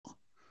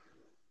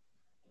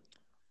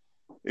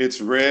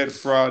It's Red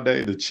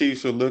Friday. The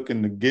Chiefs are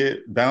looking to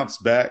get bounce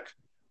back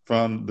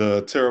from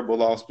the terrible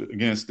loss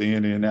against the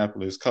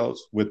Indianapolis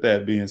Colts. With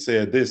that being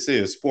said, this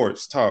is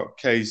Sports Talk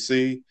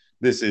KC.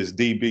 This is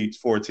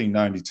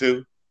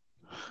Debeats1492.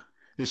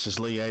 This is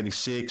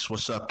Lee86.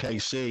 What's up,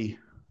 KC?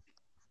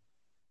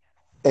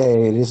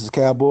 Hey, this is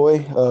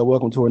Calboi.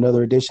 Welcome to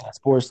another edition of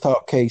Sports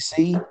Talk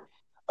KC.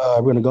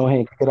 We're going to go ahead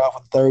and kick it off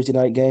with the Thursday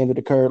night game that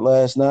occurred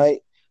last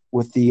night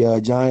with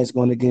the Giants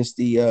going against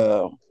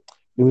the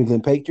New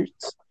England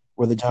Patriots,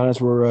 where the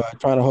Giants were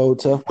trying to hold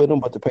tough with them,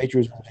 but the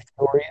Patriots were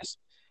victorious,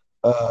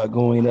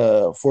 going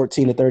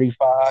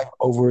 14-35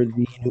 over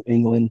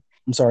the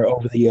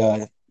over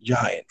the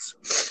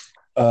Giants.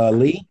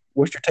 Lee,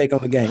 what's your take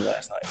on the game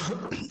last night?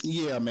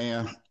 Yeah,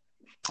 man.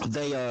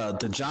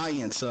 The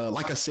Giants,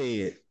 like I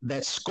said,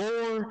 that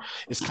score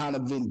is kind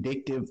of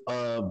vindictive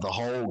of the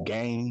whole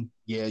game.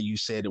 Yeah, you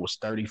said it was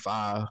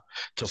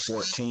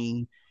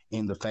 35-14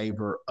 in the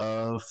favor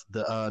of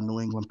the New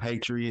England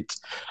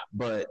Patriots,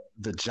 but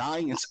the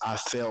Giants, I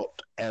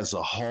felt as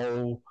a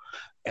whole,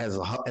 as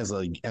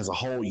a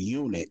whole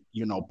unit,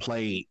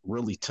 played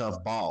really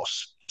tough ball.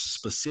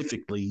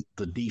 Specifically,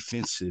 the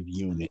defensive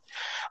unit,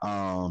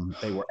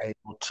 they were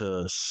able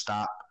to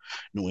stop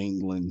New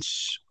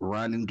England's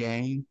running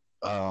game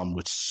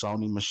with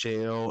Sony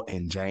Michel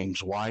and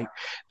James White.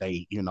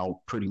 They,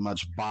 pretty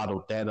much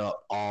bottled that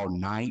up all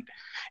night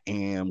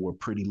and were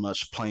pretty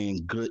much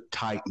playing good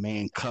tight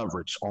man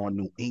coverage on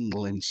New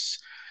England's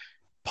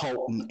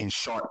potent and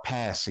sharp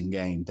passing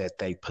game that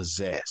they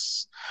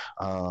possess.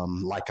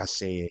 Like I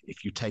said,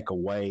 if you take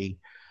away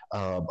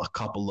a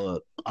couple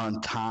of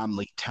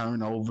untimely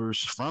turnovers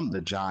from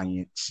the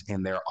Giants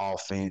in their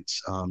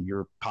offense,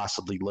 you're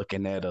possibly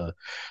looking at a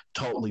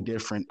totally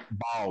different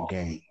ball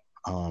game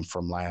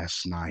from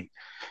last night.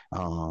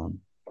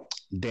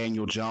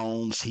 Daniel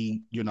Jones,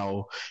 he,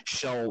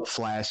 showed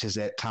flashes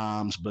at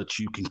times, but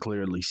you can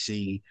clearly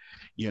see,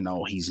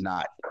 he's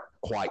not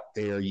quite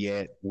there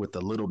yet with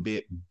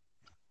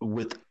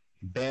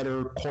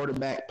better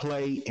quarterback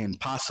play and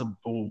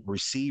possible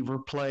receiver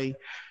play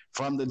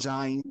from the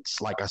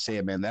Giants. Like I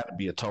said, man, that would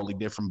be a totally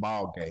different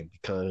ball game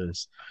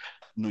because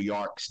New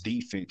York's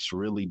defense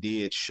really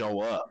did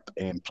show up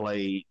and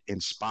play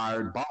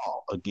inspired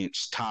ball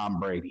against Tom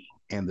Brady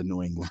and the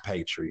New England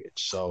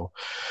Patriots. So,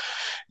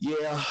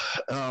 yeah,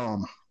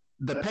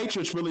 the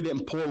Patriots really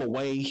didn't pull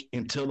away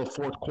until the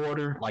fourth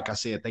quarter. Like I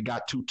said, they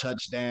got 2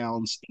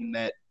 touchdowns in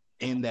that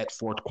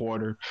fourth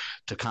quarter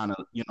to kind of,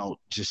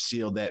 just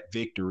seal that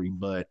victory.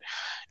 But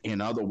in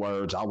other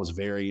words, I was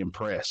very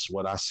impressed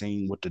what I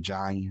seen with the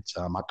Giants.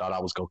 I thought I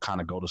was going to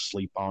kind of go to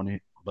sleep on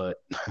it, but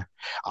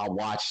I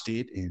watched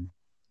it and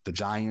the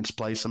Giants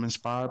play some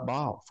inspired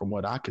ball from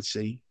what I could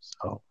see.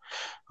 So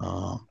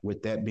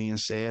with that being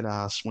said,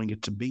 I'll swing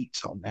it to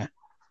Beats on that.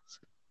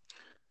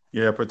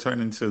 Yeah,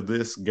 pertaining to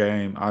this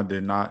game, I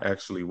did not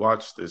actually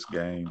watch this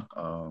game.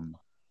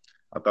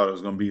 I thought it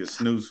was going to be a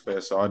snooze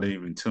fest, so I didn't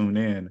even tune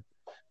in.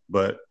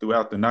 But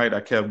throughout the night,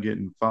 I kept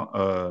getting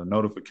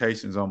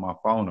notifications on my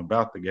phone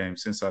about the game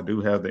since I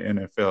do have the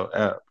NFL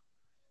app.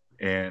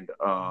 And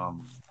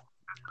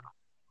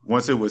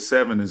once it was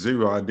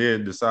 7-0, I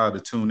did decide to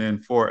tune in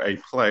for a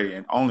play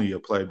and only a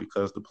play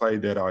because the play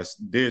that I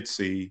did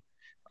see,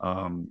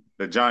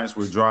 the Giants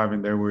were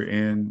driving. They were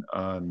in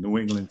New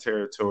England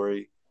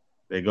territory.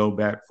 They go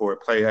back for a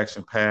play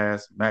action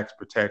pass, max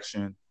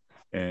protection,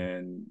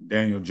 and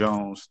Daniel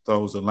Jones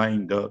throws a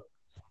lane duck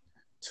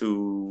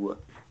to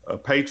a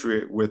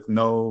Patriot with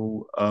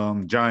no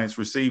Giants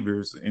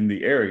receivers in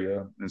the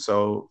area. And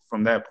so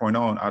from that point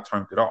on, I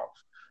turned it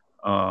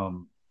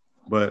off.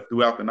 But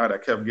throughout the night, I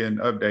kept getting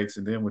updates.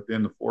 And then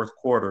within the fourth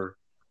quarter,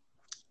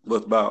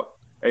 with about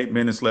 8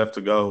 minutes left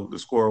to go, the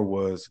score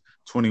was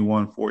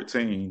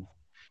 21-14.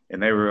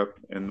 And they were up,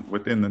 and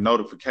within the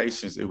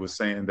notifications, it was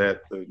saying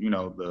that the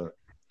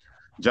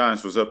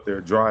Giants was up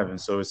there driving.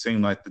 So it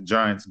seemed like the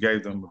Giants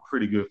gave them a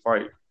pretty good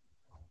fight.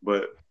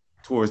 But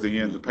towards the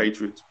end, the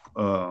Patriots,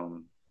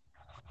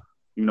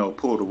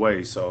 pulled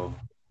away. So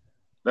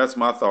that's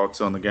my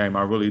thoughts on the game.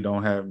 I really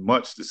don't have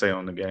much to say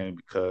on the game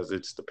because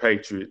it's the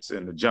Patriots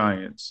and the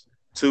Giants,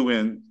 two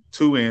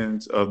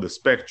ends of the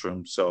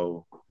spectrum.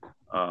 So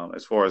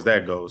as far as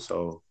that goes,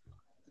 so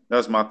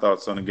that's my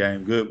thoughts on the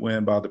game. Good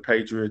win by the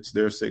Patriots.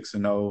 They're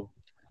 6-0.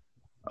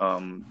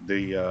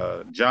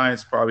 The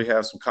Giants probably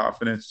have some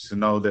confidence to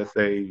know that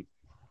they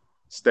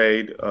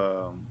stayed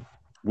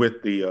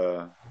with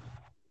the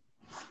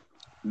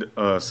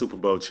Super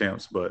Bowl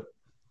champs, but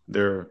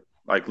they're,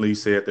 like Lee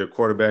said, their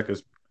quarterback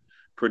is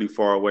pretty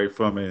far away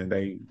from it, and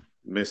they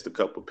missed a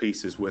couple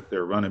pieces with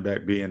their running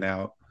back being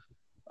out,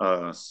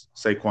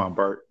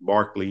 Saquon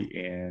Barkley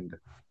and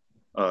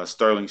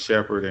Sterling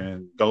Shepard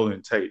and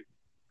Golden Tate,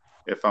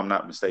 if I'm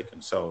not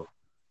mistaken. So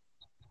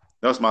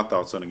that's my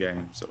thoughts on the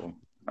game. So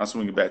I'll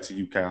swing it back to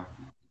you, Kyle.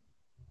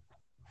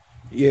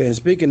 Yeah, and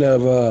speaking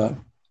of the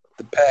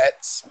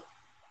Pats,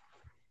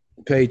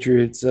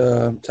 Patriots,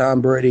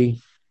 Tom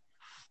Brady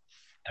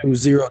threw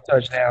 0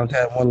 touchdowns,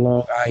 had one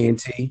long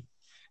INT.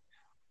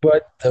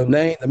 But the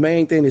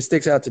main thing that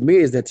sticks out to me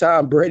is that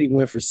Tom Brady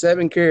went for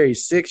 7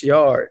 carries, 6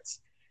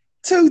 yards,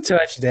 2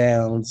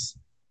 touchdowns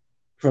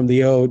from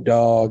the old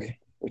dog,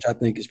 which I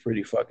think is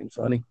pretty fucking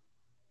funny.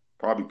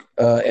 Probably.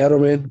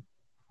 Edelman.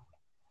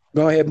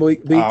 Go ahead,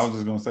 Beats. I was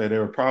just gonna say they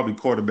were probably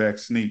quarterback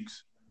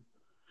sneaks.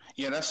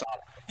 Yeah, that's all.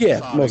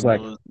 Yeah, most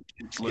likely.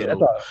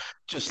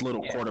 Just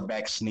little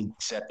quarterback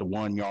sneaks at the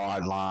 1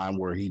 yard line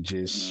where he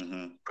just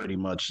pretty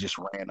much just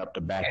ran up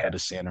the back of the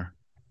center.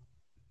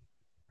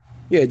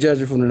 Yeah,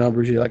 judging from the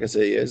numbers, like I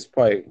said, it's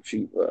probably a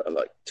few,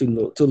 like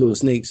two little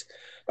sneaks.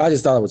 I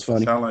just thought it was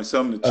funny. Sound like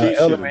something the Chiefs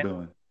should have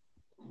done.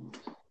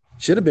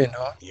 Should have been,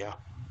 yeah.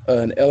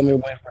 An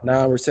Edelman went for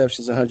 9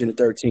 receptions,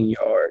 113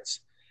 yards.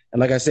 And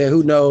like I said,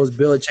 who knows?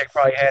 Belichick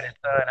probably had his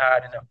son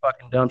hiding in a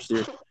fucking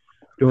dumpster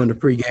during the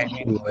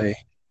pregame anyway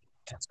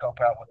to scope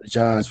out what the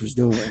Giants was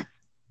doing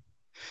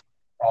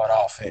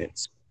on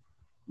offense.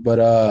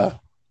 But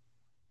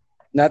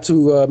not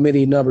too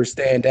many numbers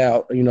stand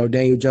out. You know,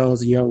 Daniel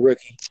Jones, a young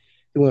rookie,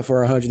 he went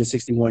for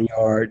 161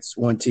 yards,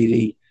 1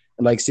 TD.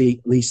 And like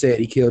Lee said,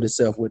 he killed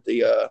himself with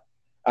the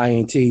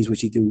INTs,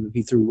 which he threw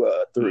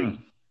 3.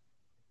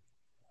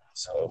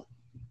 So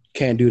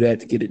can't do that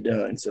to get it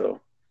done. So,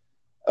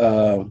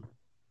 but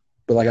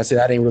like I said,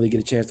 I didn't really get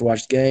a chance to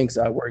watch the game because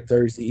I work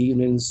Thursday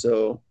evenings.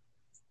 So,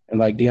 and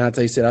like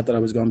Deontay said, I thought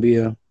it was going to be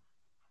a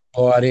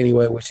blowout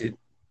anyway, which it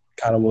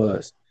kind of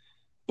was.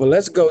 But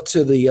let's go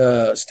to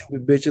the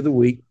stupid bitch of the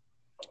week.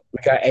 We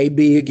got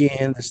AB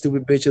again, the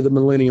stupid bitch of the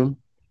millennium,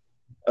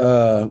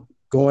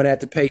 going at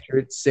the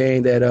Patriots,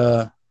 saying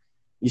that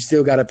you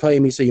still got to play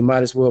me, so you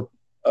might as well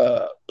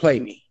play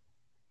me.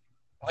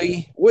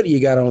 Lee, what do you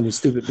got on the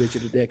stupid bitch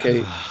of the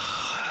decade?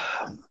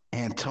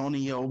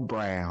 Antonio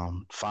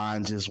Brown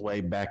finds his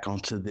way back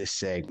onto this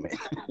segment.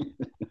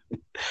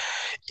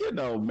 You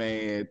know,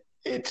 man,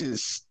 it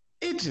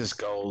just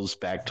goes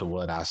back to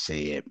what I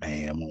said,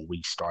 man, when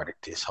we started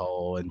this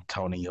whole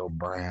Antonio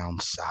Brown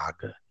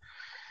saga.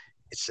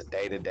 It's a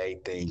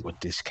day-to-day thing with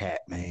this cat,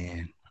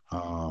 man.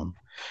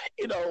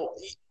 You know,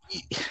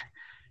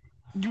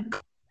 you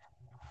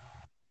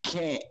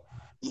can't.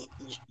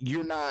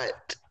 You're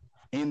not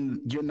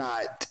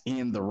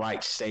in the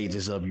right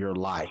stages of your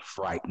life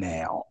right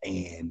now,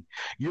 and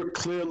you're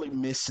clearly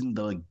missing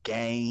the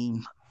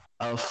game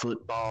of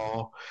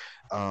football.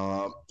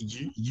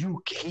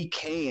 He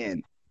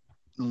can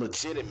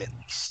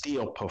legitimately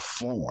still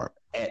perform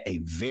at a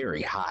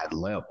very high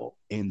level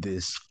in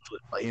this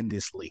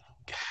league.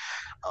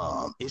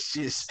 It's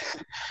just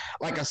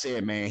like I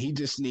said, man. He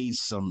just needs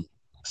some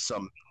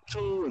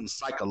mental and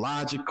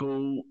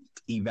psychological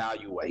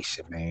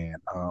evaluation, man.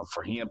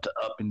 For him to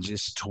up and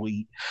just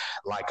tweet,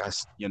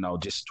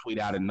 just tweet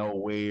out of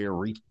nowhere,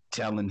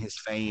 telling his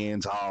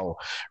fans, "I'll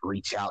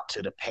reach out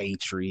to the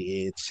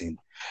Patriots," and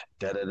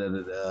da da da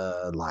da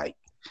da. Like,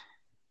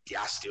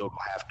 y'all still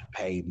gonna have to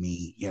pay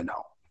me, you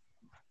know.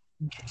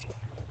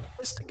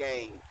 It's the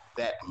game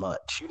that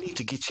much. You need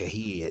to get your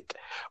head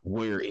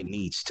where it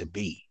needs to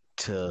be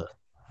to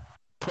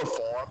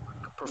perform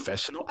like a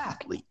professional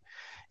athlete.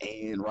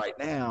 And right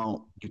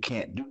now, you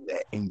can't do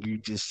that. And he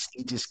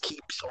just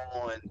keeps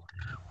on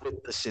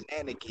with the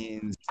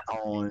shenanigans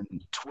on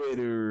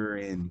Twitter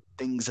and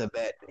things of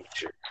that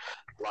nature.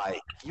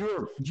 Like,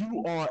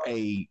 you are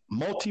a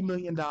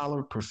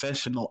multi-million-dollar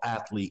professional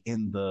athlete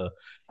in the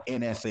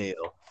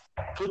NFL.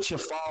 Put your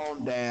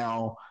phone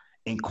down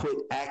and quit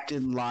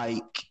acting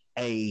like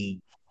a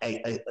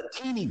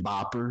teeny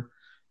bopper,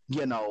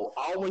 you know,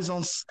 always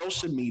on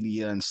social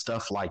media and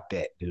stuff like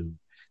that, dude.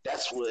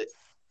 That's what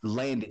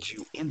landed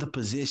you in the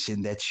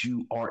position that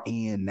you are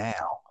in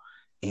now.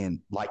 And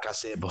like I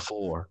said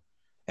before,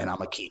 and I'm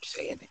going to keep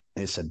saying it,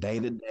 it's a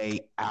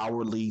day-to-day,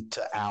 hourly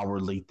to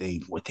hourly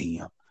thing with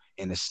him.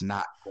 And it's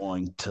not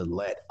going to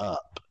let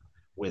up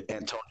with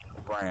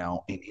Antonio Brown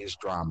and his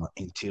drama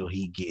until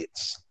he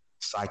gets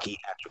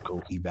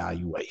psychiatrical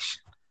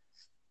evaluation.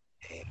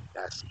 And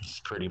that's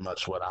pretty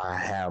much what I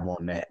have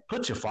on that.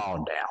 Put your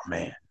phone down,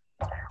 man.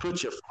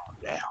 Put your phone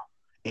down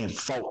and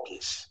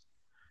focus.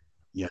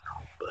 You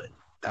know, but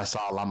that's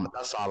all I'm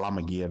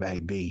gonna give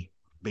AB.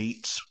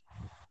 Beats.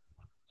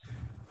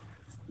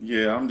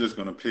 Yeah, I'm just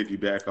gonna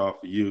piggyback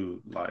off of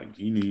you. Like,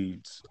 he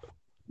needs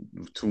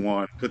to,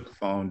 1, put the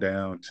phone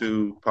down,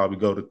 2, probably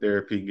go to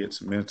therapy and get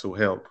some mental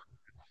help,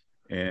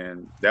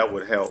 and that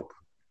would help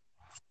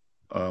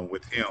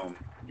with him,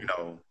 you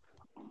know,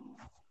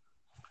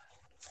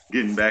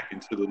 getting back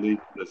into the league,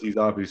 because he's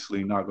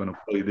obviously not going to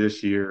play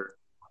this year.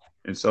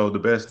 And so the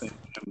best thing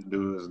for him to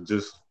do is,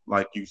 just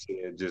like you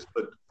said, just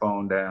put the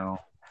phone down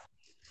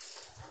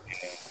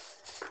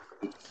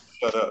and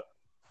shut up,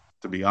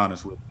 to be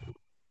honest with you.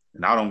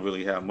 And I don't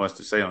really have much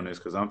to say on this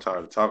because I'm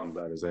tired of talking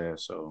about his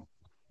ass. So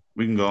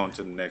we can go on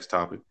to the next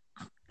topic.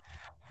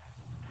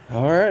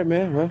 All right,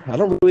 man. Well, I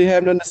don't really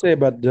have nothing to say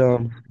about the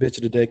dumb bitch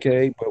of the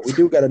decade, but we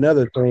do got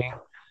another thing.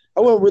 I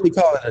wouldn't really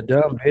call it a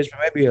dumb bitch,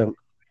 but maybe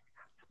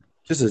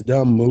just a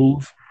dumb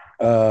move.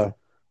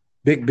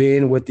 Big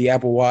Ben with the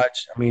Apple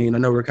Watch. I mean, I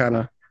know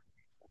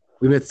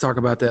we meant to talk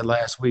about that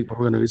last week, but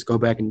we're going to just go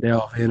back and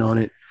delve in on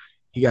it.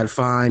 he got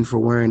fined for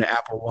wearing the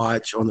Apple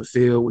Watch on the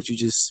field, which you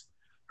just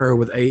heard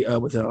with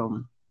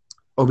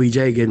OBJ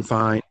getting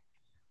fined.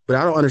 But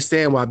I don't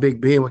understand why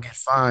Big Ben would get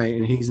fined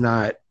and he's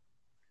not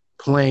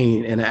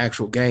playing in an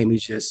actual game.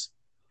 He's just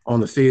on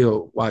the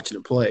field watching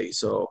him play.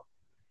 So,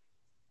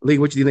 Lee,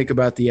 what do you think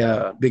about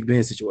the Big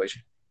Ben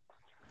situation?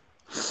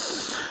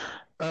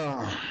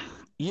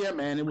 Yeah,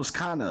 man, it was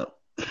kind of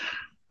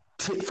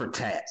tit for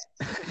tat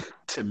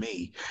to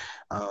me,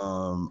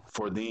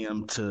 for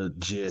them to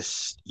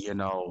just,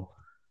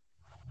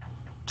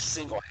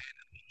 single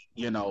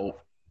handedly,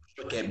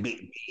 look at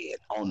Big Ben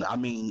on. I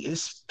mean,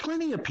 it's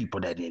plenty of people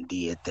that didn't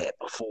did that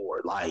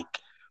before. Like,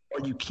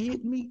 are you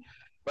kidding me?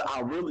 But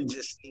I really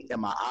just think, in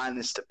my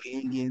honest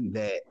opinion,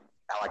 that,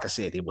 like I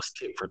said, it was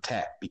tit for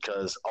tat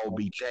because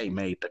OBJ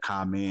made the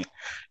comment,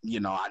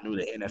 I knew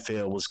the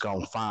NFL was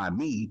going to find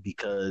me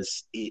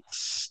because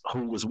it's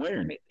who was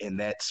wearing it, and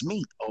that's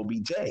me,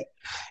 OBJ.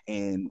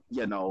 And,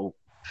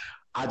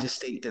 I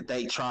just think that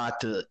they tried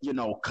to,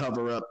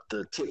 cover up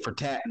the tit for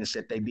tatness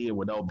that they did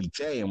with OBJ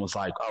and was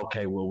like,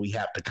 okay, well, we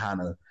have to kind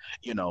of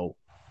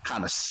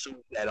smooth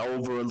that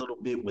over a little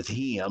bit with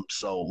him.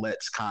 So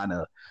let's kind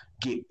of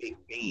get Big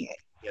Ben.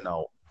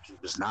 He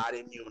was not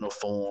in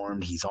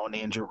uniform. He's on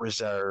injured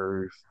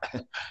reserve.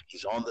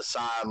 He's on the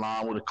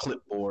sideline with a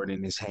clipboard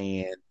in his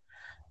hand.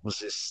 It was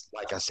just,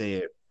 like I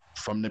said,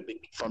 from the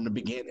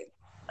beginning,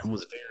 it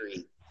was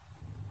very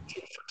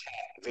tit for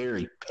tat,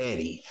 very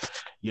petty,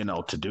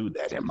 to do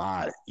that.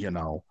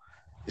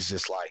 It's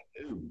just like,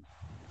 dude,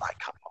 like,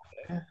 come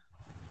on, man.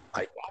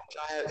 Like,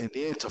 and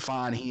then to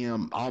find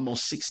him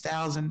almost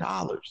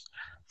 $6,000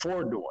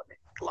 for doing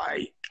it,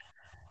 like,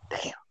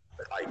 damn,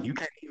 like you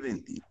can't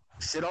even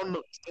stand on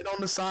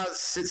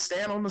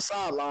the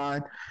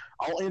sideline,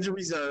 on injured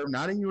reserve,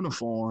 not in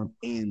uniform,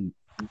 and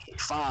get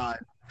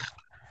fined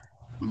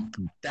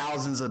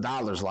thousands of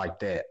dollars like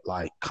that.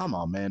 Like, come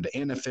on, man. The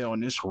NFL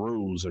and its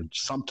rules are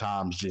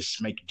sometimes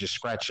just make you just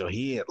scratch your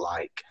head.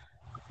 Like,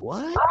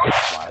 what?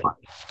 Like,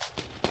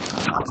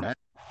 come on, man.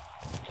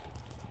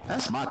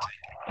 That's my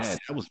take. Man,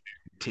 that was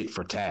tit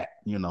for tat.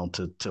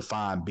 To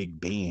find Big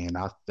Ben,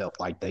 I felt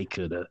like they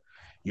could have,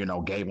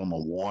 gave him a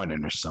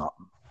warning or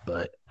something.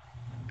 But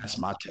that's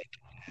my take.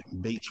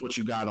 Beats, what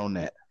you got on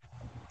that?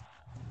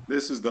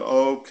 This is the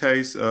old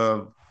case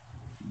of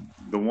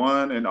the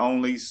one and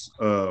only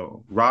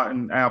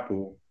rotten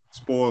apple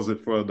spoils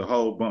it for the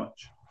whole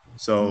bunch.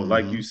 So,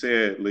 like you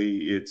said,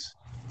 Lee,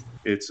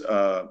 it's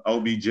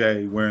OBJ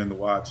wearing the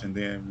watch, and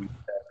then we have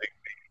Big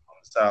Ben on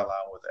the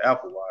sideline with the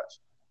Apple Watch.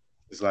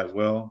 It's like,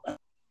 well, we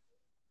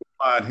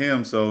find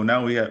him, so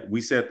now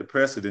we set the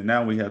precedent.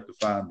 Now we have to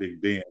find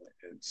Big Ben,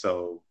 and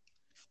so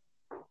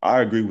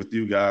I agree with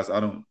you guys. I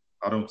don't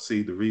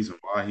see the reason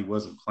why he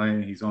wasn't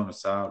playing. He's on the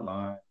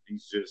sideline.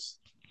 He's just,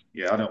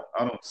 I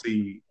don't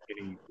see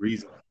any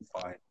reason to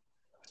find,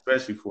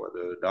 especially for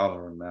the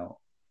dollar amount.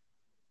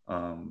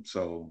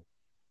 So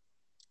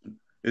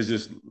it's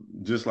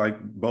just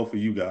like both of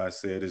you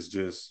guys said.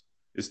 It's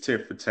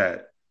tit for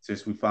tat.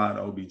 Since we find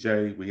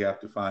OBJ, we have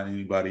to find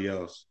anybody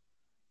else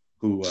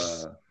who,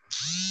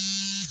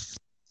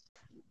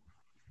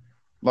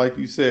 like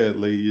you said,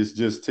 Lee, it's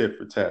just tit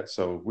for tat.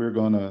 So we're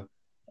gonna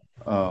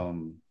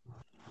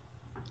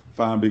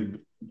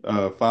find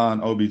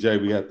OBJ,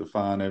 we have to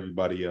find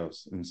everybody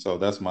else. And so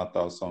that's my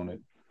thoughts on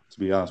it, to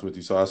be honest with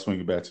you. So I'll swing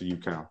it back to you,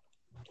 Cal.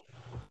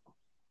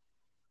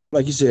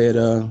 Like you said,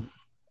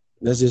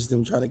 that's just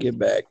them trying to get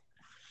back.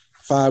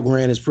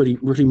 $5,000 is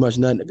pretty much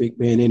nothing to Big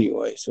Ben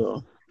anyway.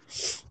 So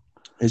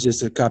it's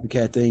just a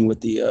copycat thing with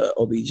the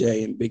OBJ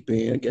and Big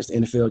Ben. I guess the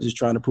NFL just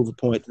trying to prove a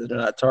point that they're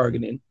not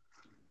targeting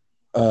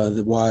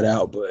the wide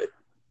out, but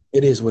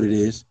it is what it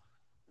is.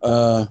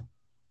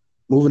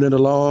 Moving it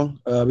along,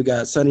 we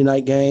got Sunday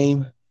night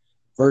game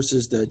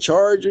versus the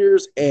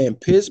Chargers and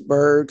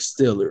Pittsburgh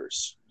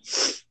Steelers.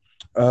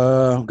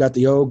 Got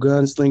the old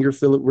gunslinger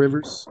Phillip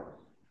Rivers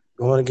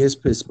going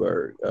against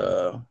Pittsburgh.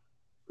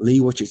 Lee,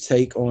 what's your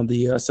take on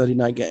the Sunday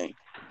night game?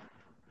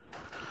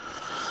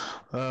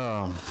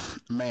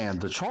 Man,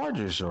 the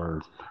Chargers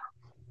are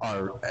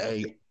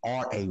a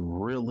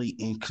really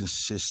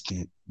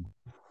inconsistent.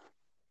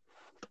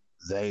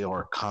 They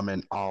are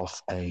coming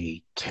off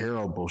a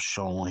terrible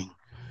showing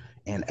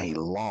and a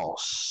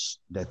loss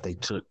that they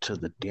took to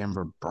the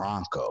Denver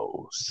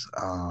Broncos.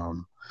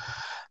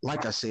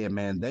 Like I said,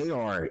 man, they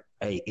are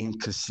a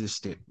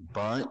inconsistent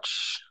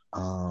bunch.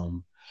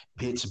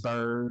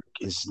 Pittsburgh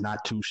is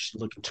not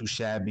looking too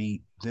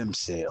shabby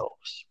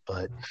themselves,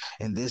 but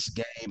in this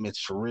game,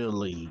 it's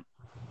really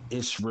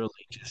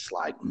just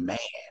like, man,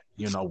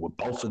 with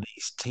both of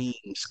these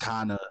teams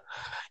kind of,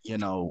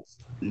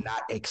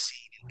 not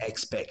exceeding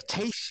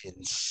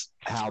expectations,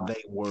 how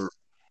they were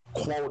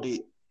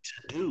quoted to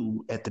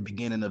do at the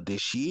beginning of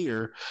this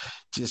year,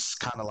 just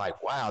kind of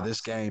like, wow, this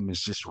game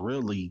is just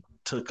really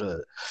took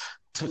a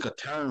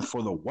turn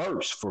for the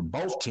worse for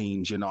both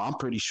teams. I'm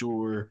pretty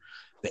sure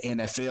the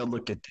NFL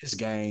looked at this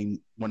game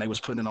when they was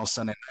putting it on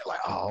Sunday night like,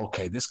 oh,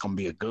 okay, this is going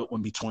to be a good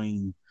one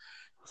between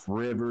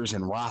Rivers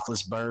and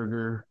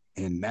Roethlisberger,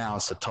 and now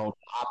it's a total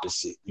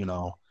opposite.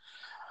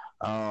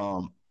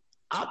 I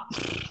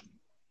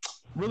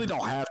really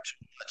don't have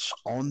too much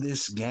on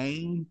this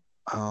game.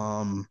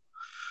 I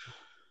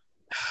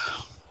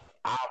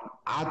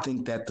I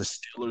think that the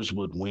Steelers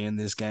would win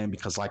this game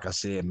because, like I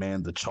said,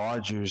 man, the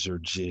Chargers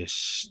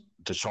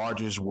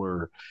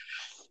were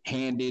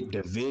handed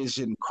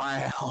division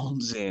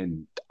crowns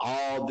and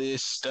all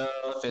this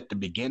stuff at the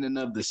beginning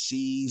of the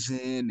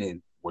season,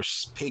 and were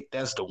picked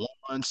as the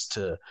ones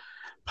to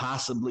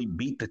possibly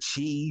beat the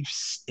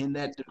Chiefs in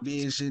that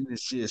division.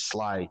 It's just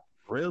like,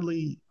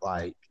 really,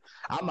 like,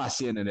 I'm not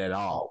seeing it at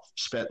all.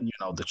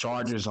 The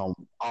Chargers on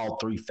all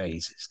three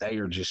phases, they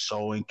are just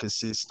so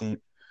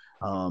inconsistent.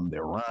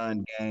 Their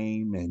run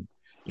game, and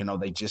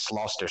they just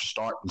lost their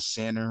starting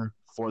center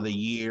for the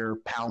year,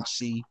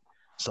 Pouncey.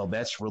 So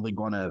that's really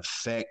going to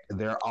affect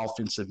their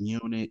offensive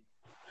unit.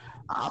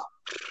 I,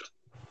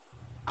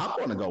 I'm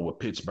going to go with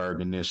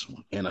Pittsburgh in this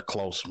one, in a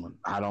close one.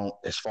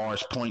 As far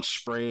as point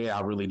spread,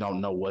 I really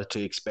don't know what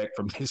to expect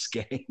from this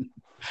game.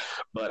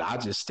 But I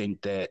just think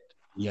that,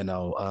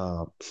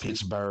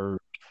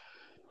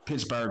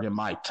 Pittsburgh and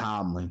Mike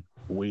Tomlin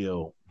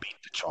will beat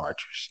the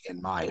Chargers,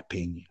 in my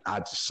opinion.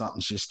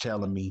 Something's just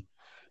telling me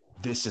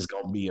this is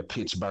going to be a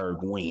Pittsburgh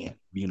win,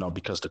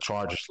 because the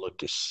Chargers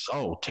looked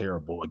so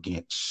terrible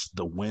against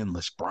the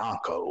winless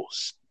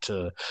Broncos.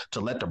 To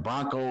let the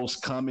Broncos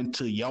come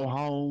into your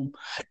home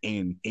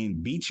and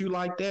beat you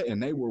like that,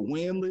 and they were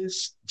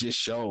winless, just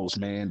shows,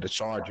 man, the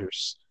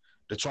Chargers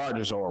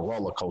are a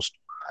roller coaster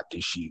ride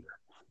this year.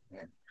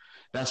 And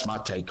that's my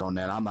take on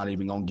that. I'm not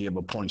even gonna give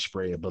a point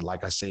spread, but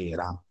like I said,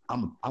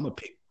 I'm gonna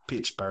pick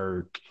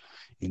Pittsburgh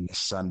in the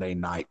Sunday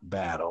night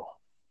battle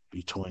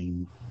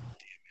between them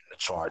and the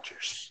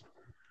Chargers.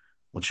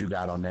 What you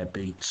got on that,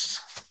 Beats?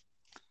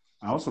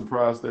 I'm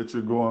surprised that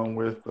you're going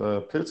with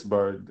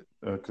Pittsburgh,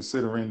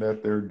 considering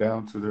that they're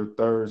down to their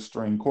third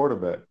string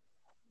quarterback.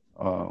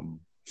 I'm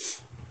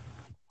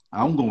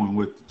going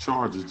with the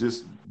Chargers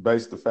just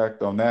based the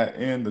fact on that,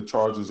 and the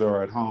Chargers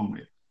are at home,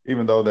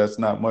 even though that's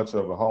not much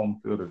of a home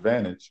field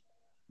advantage.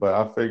 But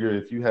I figure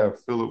if you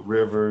have Phillip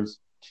Rivers,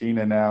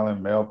 Keenan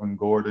Allen, Melvin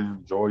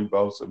Gordon, Joey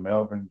Bosa,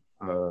 Melvin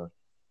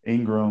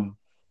Ingram,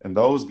 and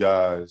those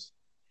guys,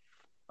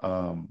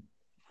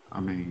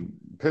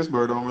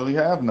 Pittsburgh don't really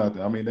have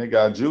nothing. They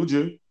got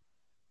Juju,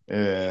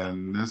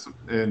 and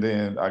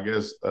then I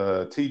guess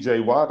T.J.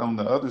 Watt on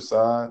the other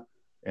side,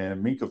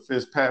 and Minka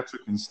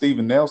Fitzpatrick and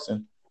Steven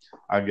Nelson,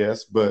 I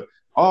guess. But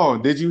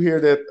did you hear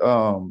that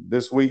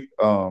this week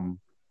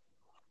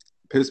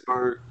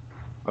Pittsburgh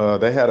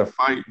they had a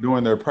fight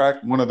during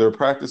one of their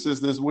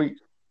practices this week?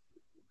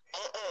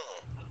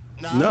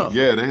 No.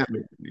 Yeah, they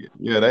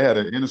had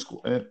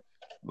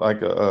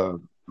a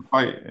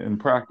fight in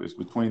practice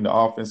between the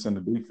offense and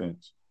the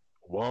defense.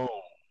 Whoa.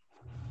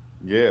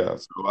 Yeah,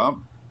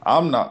 so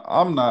I'm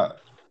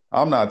not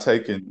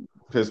taking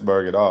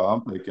Pittsburgh at all.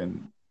 I'm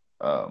taking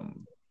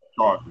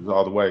Chargers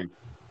all the way.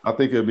 I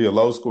think it'll be a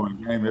low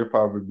scoring game. It'll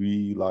probably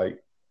be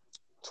like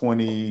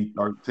 20,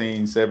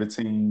 13,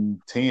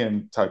 17,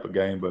 10 type of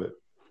game. But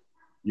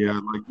yeah,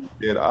 like you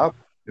said,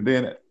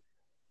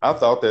 I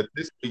thought that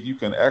this week you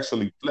can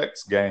actually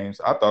flex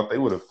games. I thought they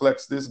would have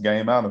flexed this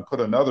game out and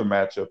put another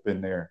matchup in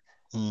there.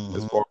 Mm-hmm.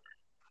 As far,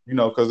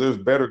 because there's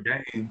better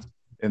games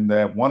in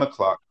that 1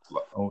 o'clock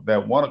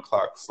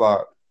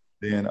slot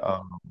than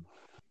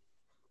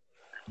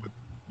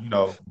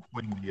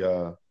between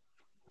the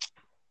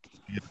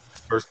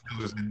first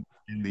Steelers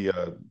in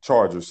the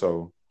Chargers.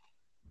 So,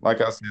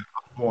 like I said,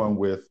 I'm going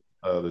with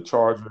the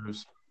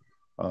Chargers.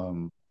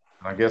 And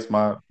I guess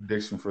my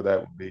prediction for that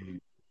would be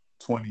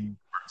 20-13.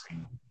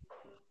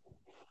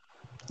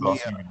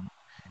 Yeah.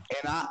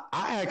 And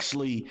I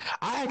actually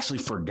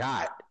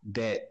forgot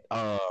that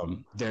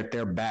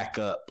their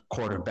backup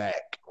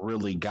quarterback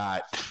really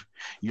got,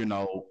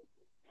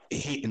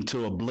 hit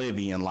into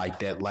oblivion like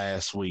that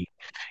last week.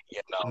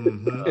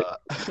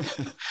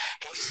 Mm-hmm.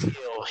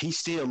 He's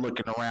still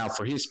looking around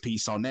for his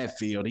piece on that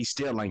field. He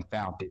still ain't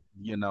found it,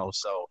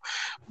 So,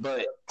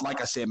 but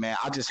like I said, man,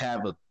 I just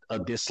have a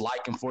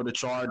disliking for the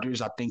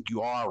Chargers. I think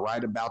you are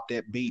right about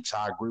that, Beats.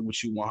 I agree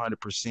with you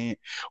 100%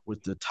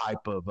 with the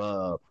type of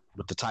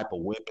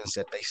weapons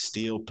that they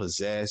still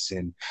possess,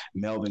 and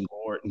Melvin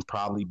Gordon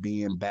probably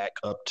being back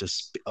up to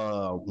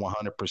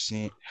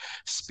 100%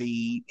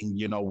 speed, and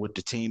with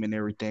the team and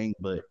everything.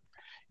 But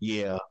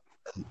yeah,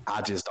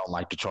 I just don't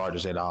like the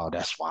Chargers at all.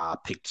 That's why I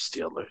picked the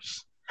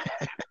Steelers.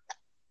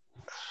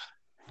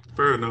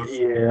 Fair enough.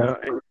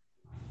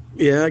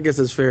 Yeah, I guess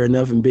that's fair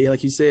enough. And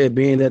like you said,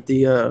 being that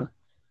the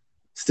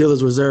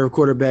Steelers reserve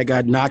quarterback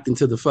got knocked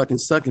into the fucking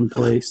sucking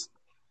place,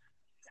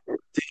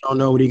 they don't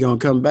know when he's going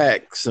to come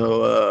back.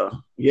 So,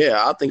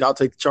 I think I'll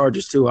take the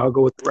Chargers, too. I'll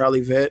go with the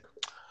Raleigh vet.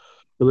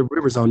 Phillip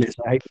Rivers on this.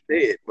 I hate to say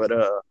it, but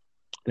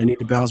they need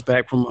to bounce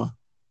back from a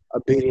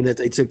beating that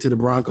they took to the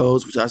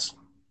Broncos,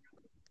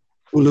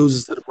 who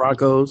loses to the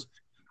Broncos.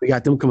 We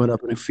got them coming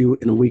up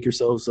in a week or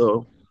so.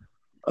 So,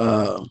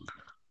 I'm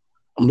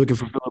looking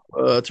for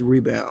Phillip to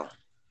rebound.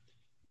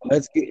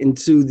 Let's get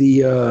into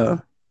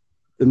the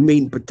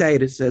meat and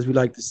potatoes, as we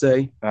like to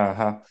say.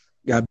 Uh-huh.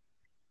 Got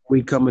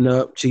week coming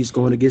up. Chiefs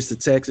going against the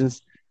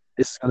Texans.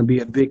 This is going to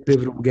be a big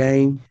pivotal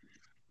game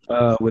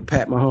with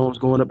Pat Mahomes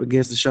going up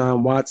against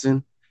Deshaun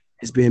Watson.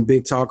 It's been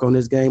big talk on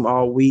this game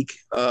all week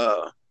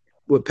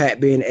with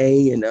Pat being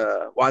A and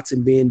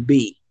Watson being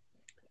B.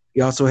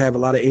 You also have a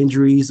lot of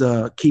injuries,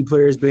 key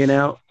players being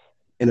out,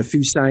 and a few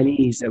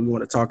signees that we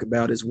want to talk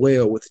about as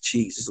well with the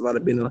Chiefs. There's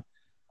been a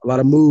lot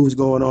of moves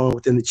going on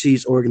within the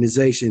Chiefs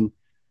organization,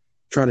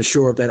 trying to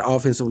shore up that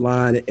offensive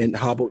line and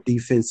hobble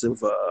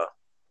defensive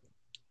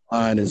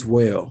line as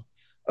well.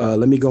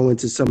 Let me go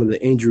into some of the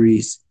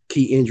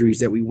key injuries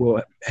that we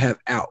will have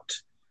out.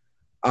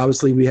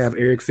 Obviously, we have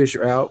Eric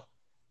Fisher out.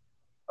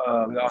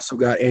 We also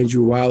got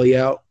Andrew Wiley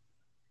out.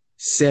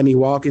 Sammy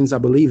Watkins, I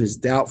believe, is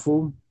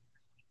doubtful.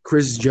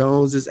 Chris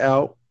Jones is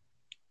out.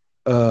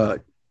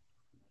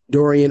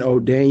 Dorian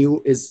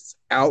O'Daniel is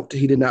out.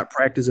 He did not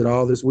practice at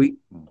all this week.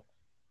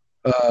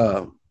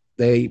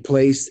 They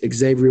placed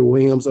Xavier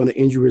Williams on the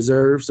injury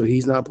reserve, so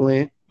he's not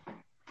playing.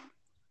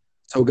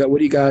 So what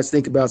do you guys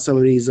think about some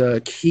of these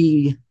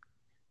key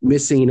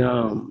missing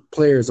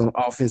players on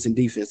offense and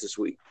defense this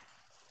week?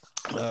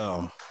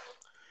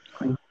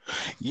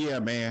 Yeah,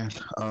 man.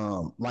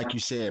 Like you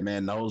said,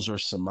 man, those are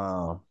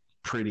some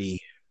pretty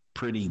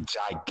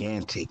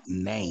gigantic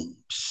names,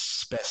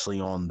 especially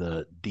on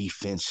the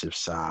defensive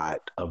side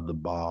of the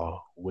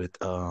ball with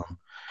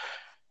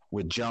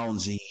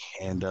Jonesy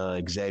and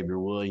Xavier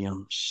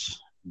Williams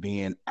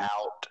being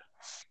out.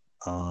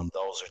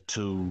 Those are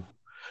two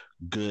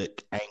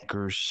good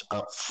anchors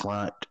up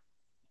front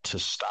to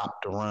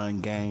stop the run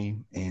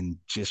game, and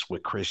just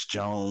with Chris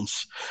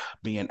Jones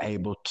being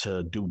able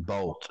to do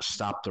both,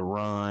 stop the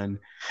run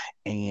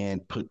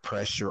and put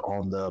pressure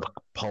on the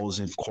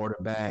opposing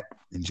quarterback,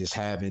 and just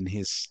having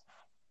his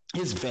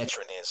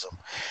veteranism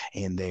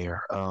in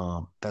there.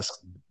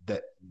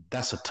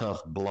 That's a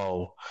tough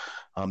blow.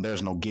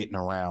 There's no getting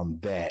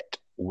around that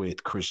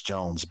with Chris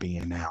Jones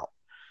being out.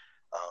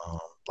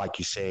 Like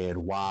you said,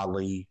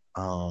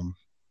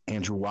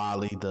 Andrew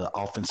Wiley, the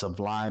offensive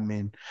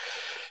lineman,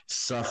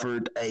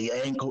 suffered a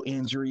ankle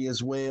injury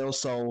as well,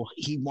 so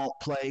he won't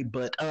play.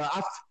 But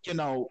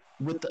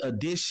with the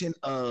addition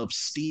of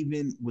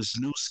Steven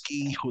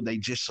Wisniewski, who they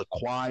just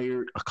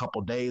acquired a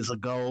couple days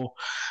ago,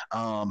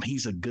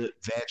 he's a good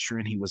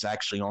veteran. He was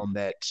actually on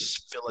that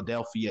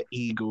Philadelphia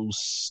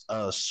Eagles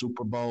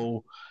Super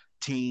Bowl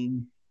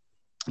team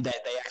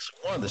that they actually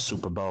won the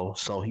Super Bowl.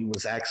 So he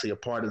was actually a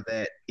part of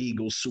that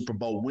Eagles Super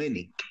Bowl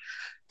winning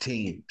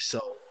team.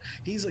 So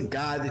he's a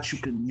guy that you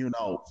can,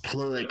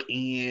 plug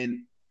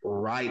in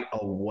right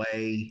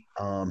away.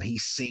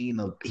 He's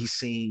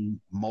seen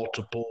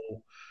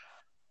multiple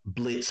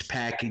blitz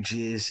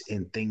packages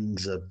and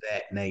things of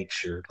that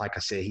nature. Like I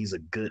said, he's a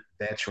good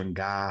veteran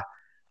guy.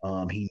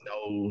 He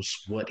knows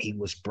what he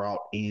was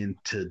brought in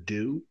to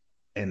do,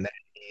 and that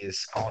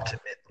is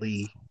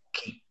ultimately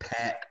keep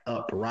Pat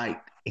upright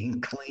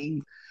and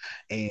clean,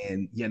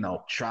 and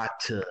try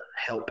to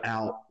help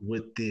out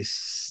with this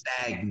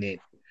stagnant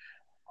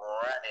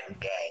running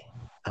game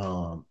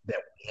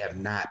that we have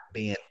not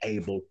been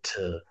able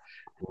to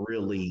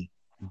really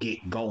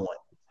get going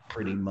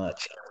pretty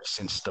much ever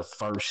since the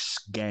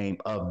first game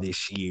of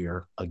this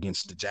year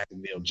against the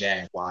Jacksonville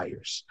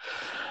Jaguars.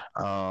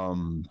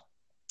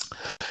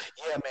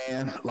 Yeah,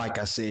 man. Like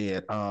I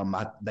said,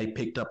 they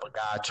picked up a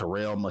guy,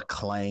 Terrell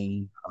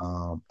McClain,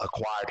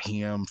 acquired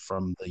him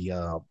from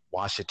the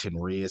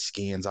Washington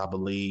Redskins, I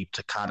believe,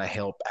 to kind of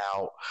help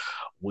out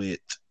with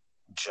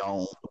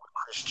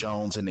Chris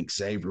Jones and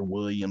Xavier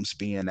Williams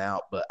being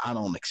out. But I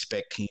don't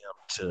expect him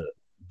to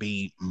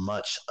be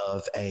much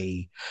of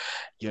a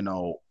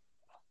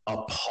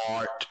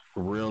part,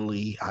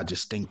 really. I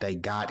just think they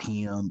got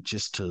him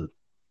just to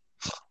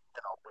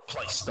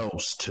replace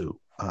those two.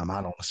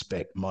 I don't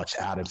expect much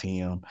out of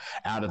him.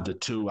 Out of the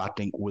two, I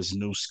think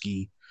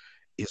Wisniewski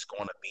is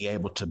going to be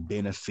able to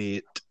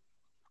benefit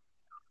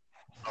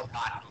a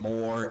lot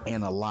more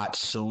and a lot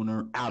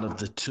sooner out of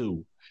the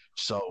two.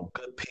 So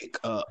good pick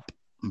up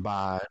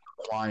by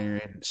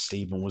acquiring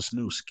Steven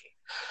Wisniewski.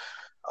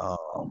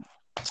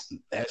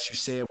 As you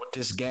said with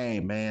this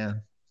game,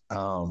 man,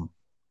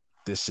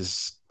 this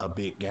is a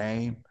big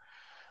game.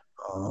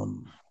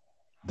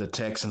 The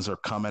Texans are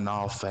coming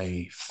off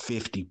a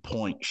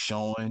 50-point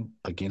showing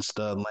against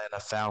the Atlanta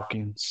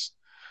Falcons.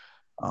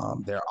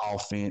 Their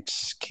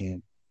offense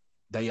can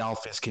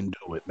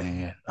do it,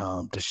 man.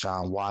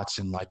 Deshaun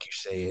Watson, like you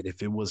said,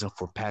 if it wasn't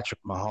for Patrick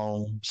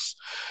Mahomes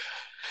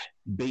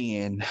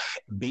being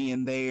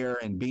there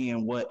and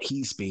being what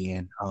he's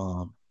been,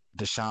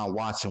 Deshaun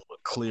Watson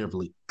would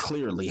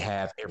clearly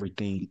have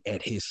everything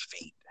at his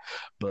feet.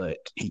 But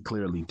he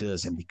clearly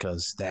doesn't,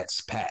 because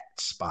that's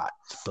Pat's spot.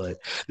 But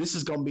this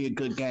is going to be a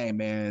good game,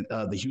 man.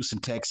 The Houston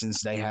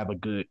Texans, they have a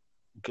good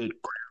ground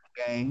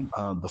game.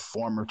 The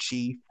former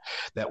Chief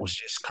that was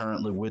just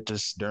currently with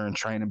us during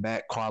training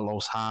back,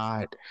 Carlos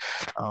Hyde,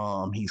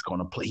 he's going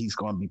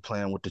to be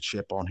playing with the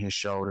chip on his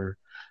shoulder.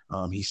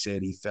 He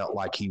said he felt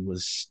like he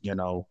was,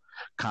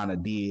 kind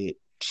of did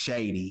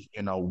shady,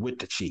 with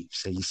the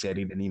Chiefs. So he said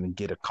he didn't even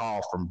get a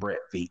call from Brett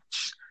Veach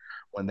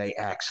when he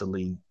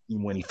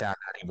found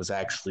out he was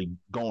actually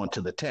going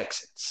to the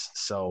Texans.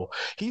 So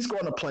he's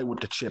going to play with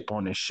the chip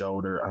on his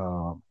shoulder.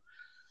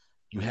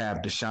 You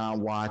have Deshaun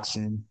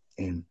Watson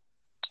and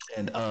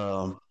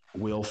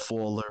Will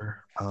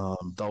Fuller.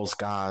 Those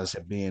guys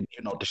have been,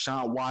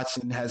 Deshaun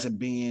Watson hasn't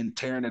been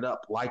tearing it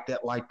up like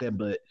that,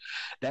 but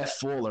that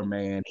Fuller,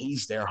 man,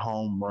 he's their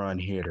home run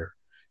hitter,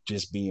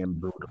 just being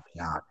brutally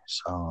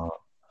honest.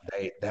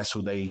 That's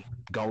who they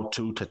go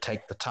to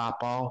take the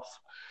top off.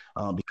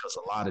 Because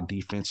a lot of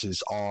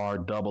defenses are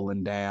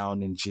doubling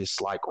down and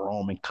just like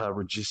roaming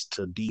coverages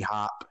to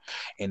D-Hop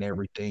and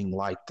everything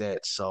like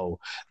that. So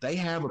they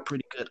have a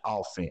pretty good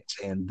offense,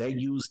 and they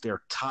use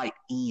their tight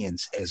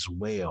ends as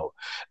well.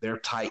 Their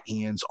tight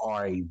ends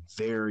are a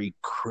very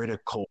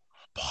critical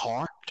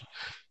part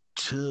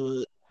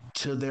to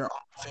their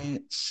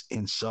offense.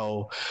 And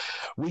so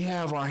we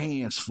have our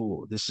hands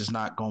full. This is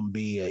not going to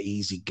be an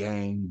easy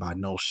game by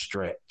no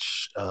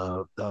stretch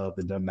of the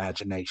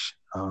imagination.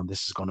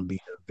 This is going to be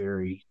a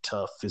very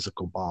tough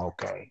physical ball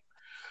game.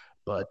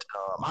 But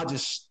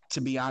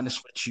to be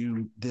honest with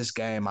you, this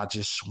game, I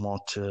just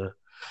want to,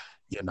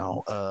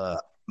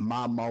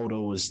 my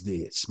motto is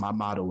this.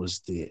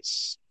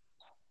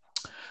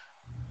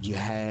 You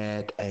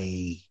had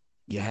a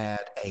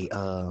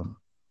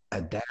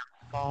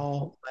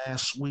downfall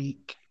last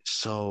week,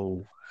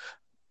 so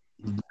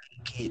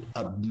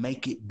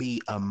make it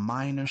be a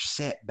minor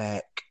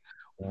setback,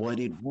 what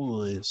it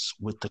was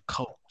with the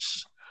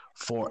Colts,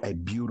 for a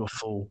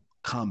beautiful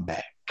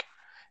comeback.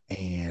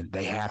 And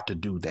they have to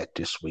do that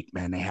this week,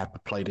 man. They have to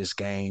play this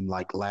game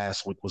like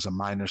last week was a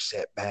minor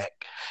setback,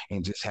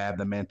 and just have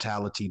the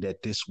mentality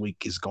that this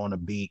week is going to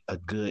be a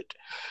good,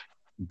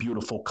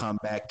 beautiful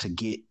comeback to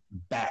get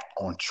back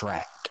on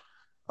track.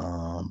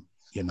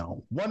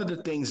 One of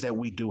the things that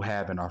we do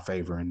have in our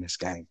favor in this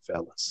game,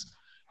 fellas,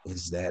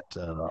 is that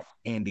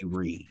Andy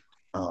Reid.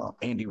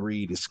 Andy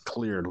Reid is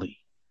clearly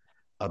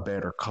a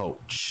better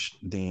coach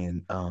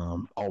than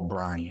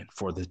O'Brien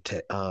for the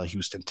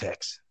Houston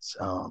Texans.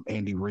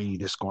 Andy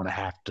Reid is going to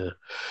have to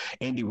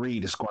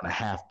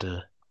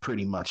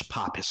pretty much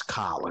pop his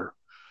collar,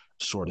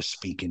 so to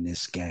speak, in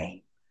this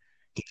game.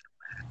 He's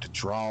going to have to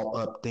draw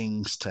up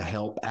things to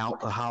help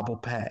out the hobble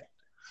pack,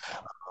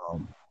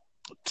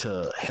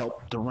 to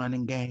help the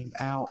running game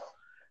out.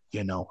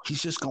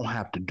 He's just going to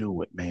have to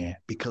do it, man,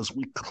 because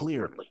we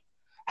clearly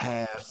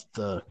have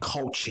the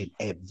coaching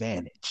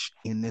advantage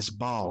in this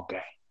ball game.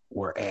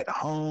 We're at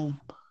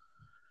home,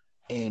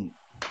 and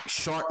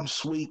short and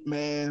sweet,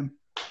 man.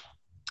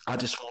 I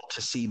just want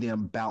to see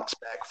them bounce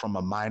back from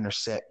a minor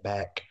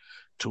setback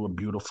to a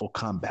beautiful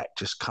comeback.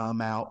 Just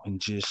come out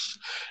and just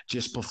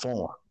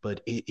perform.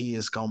 But it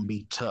is going to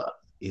be tough.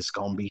 It's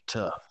going to be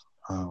tough.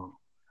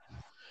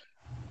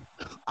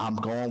 I'm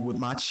going with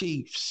my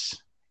Chiefs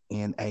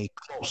in a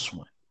close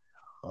one.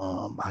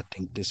 I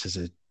think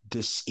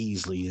this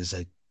easily is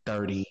a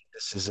 30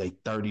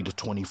 to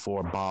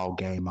 24 ball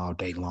game all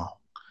day long.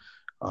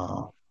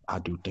 I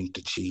do think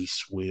the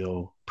Chiefs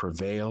will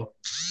prevail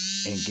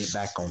and get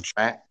back on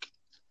track.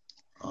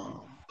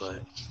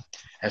 But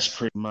that's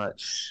pretty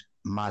much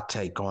my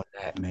take on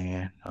that,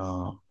 man.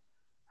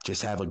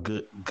 Just have a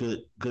good,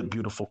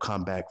 beautiful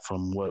comeback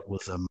from what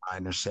was a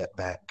minor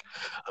setback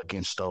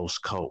against those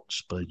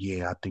Colts. But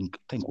yeah, I think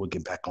we'll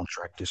get back on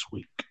track this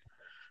week.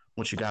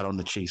 What you got on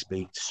the Chiefs,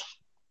 Beats?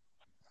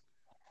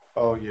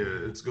 Oh yeah,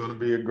 it's going to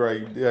be a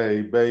great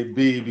day,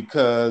 baby,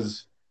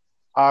 because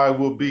I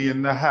will be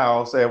in the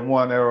house at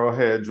One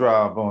Arrowhead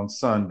Drive on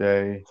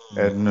Sunday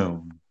at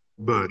noon,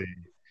 buddy.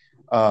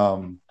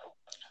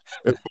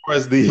 As far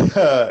as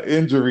the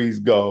injuries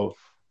go,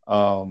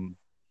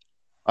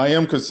 I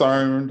am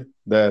concerned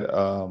that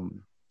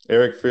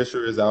Eric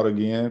Fisher is out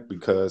again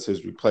because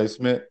his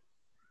replacement,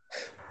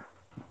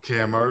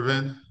 Cam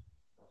Irvin,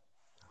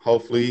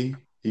 hopefully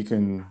he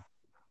can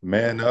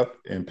man up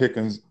and pick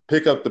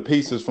up the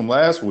pieces from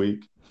last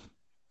week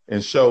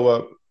and show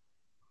up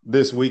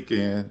this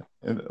weekend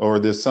or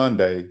this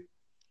Sunday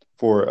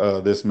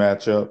for this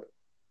matchup.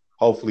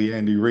 Hopefully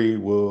Andy Reid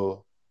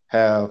will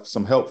have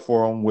some help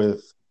for him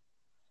with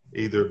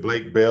either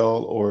Blake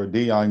Bell or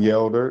Deion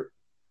Yelder,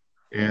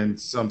 and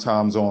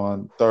sometimes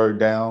on third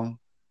down,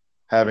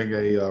 having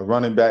a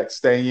running back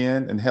stay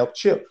in and help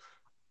Chip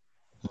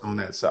on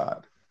that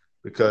side,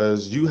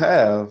 because you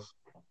have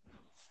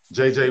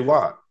J.J.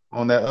 Watt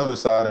on that other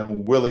side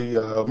and Willie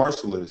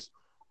Merciless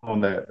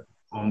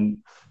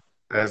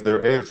as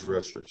their edge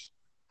rushers.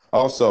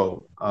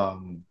 Also,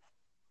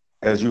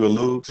 as you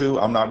allude to,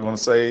 I'm not going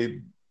to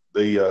say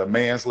the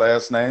man's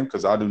last name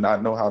because I do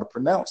not know how to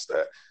pronounce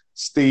that.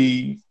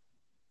 Steve,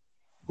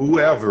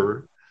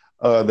 whoever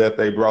that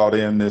they brought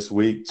in this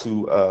week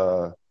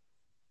to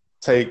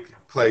take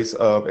place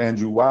of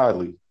Andrew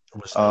Wiley.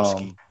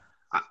 I'm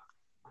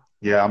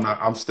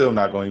still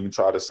not going to even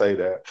try to say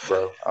that,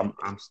 bro. I'm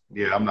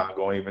not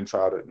going to even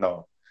try to,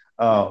 no.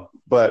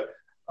 But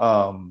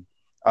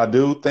I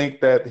do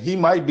think that he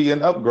might be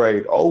an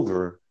upgrade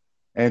over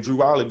Andrew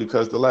Wiley,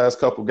 because the last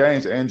couple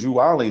games, Andrew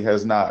Wiley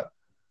has not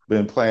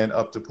been playing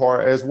up to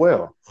par as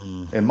well,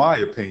 in my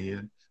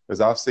opinion, because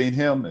I've seen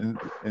him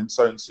in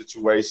certain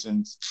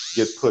situations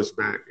get pushed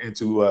back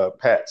into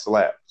Pat's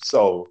lap.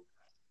 So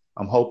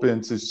I'm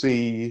hoping to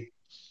see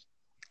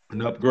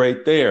an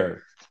upgrade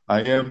there.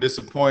 I am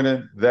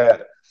disappointed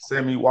that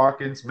Sammy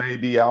Watkins may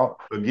be out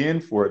again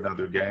for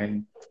another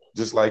game,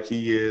 just like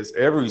he is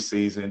every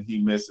season. He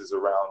misses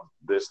around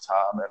this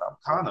time, and I'm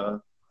kind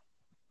of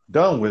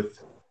done with,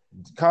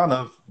 kind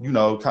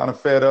of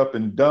fed up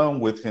and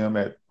done with him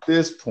at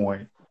this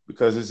point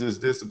because it's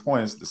just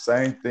disappointing. It's the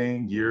same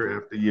thing year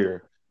after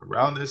year.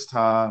 Around this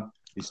time,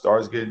 he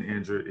starts getting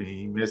injured and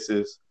he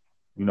misses,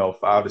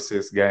 5 to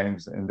 6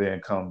 games and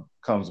then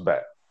comes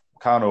back.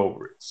 Kind of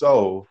over it.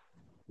 So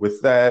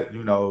with that,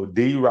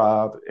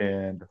 D-Rob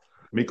and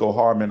Miko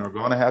Harmon are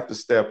going to have to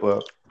step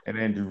up, and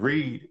Andy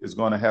Reid is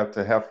going to have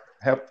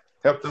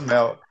help them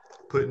out,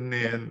 putting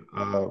in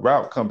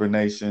route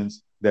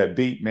combinations that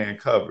beat man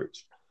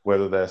coverage,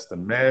 whether that's the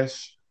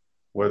mesh,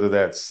 whether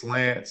that's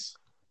slants.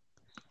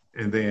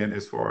 And then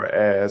as far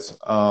as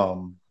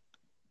on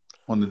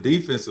the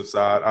defensive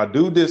side, I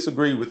do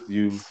disagree with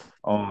you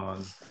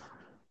on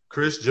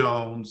Chris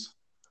Jones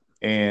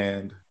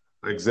and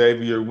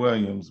Xavier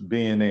Williams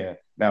being in.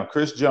 Now,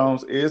 Chris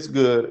Jones is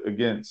good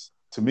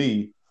to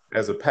me,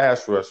 as a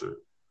pass rusher.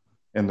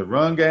 In the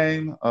run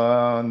game,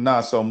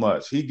 not so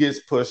much. He gets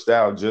pushed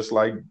out just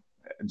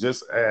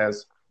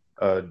as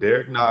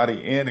Derek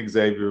Nottie and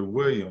Xavier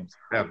Williams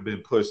have been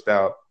pushed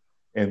out,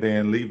 and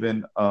then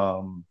leaving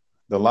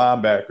the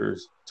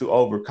linebackers to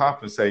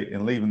overcompensate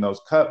and leaving those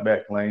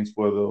cutback lanes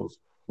for those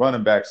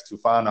running backs to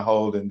find a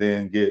hole and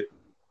then get,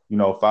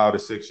 5 to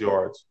 6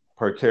 yards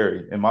per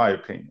carry, in my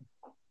opinion.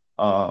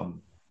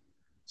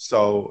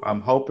 So I'm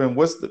hoping,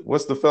 what's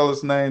the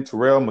fella's name?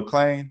 Terrell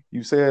McClain,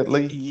 you said,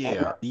 Lee?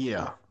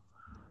 Yeah.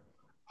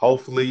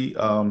 Hopefully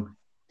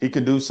he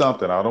can do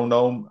something. I don't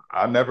know.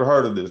 I never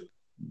heard of this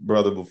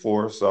brother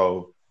before.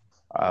 So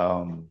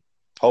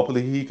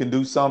hopefully he can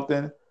do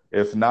something.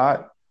 If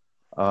not,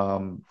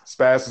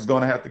 Spaz is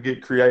going to have to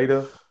get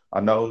creative. I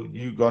know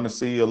you're going to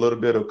see a little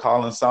bit of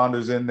Colin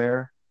Saunders in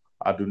there.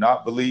 I do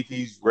not believe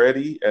he's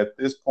ready at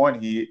this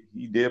point. He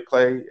did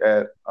play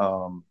at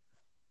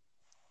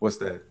what's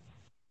that?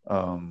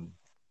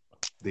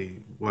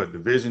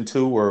 Division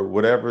II or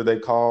whatever they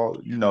call,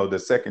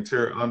 the second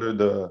tier under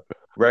the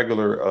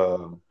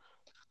regular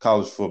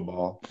college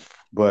football.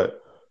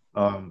 But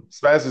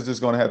Spaz is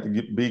just going to have to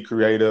be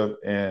creative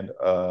and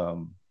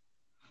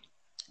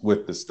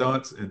with the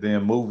stunts, and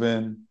then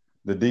moving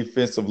the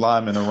defensive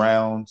lineman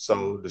around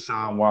so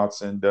Deshaun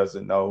Watson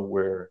doesn't know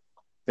where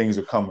things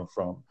are coming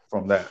from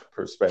that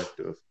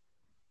perspective.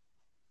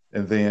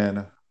 And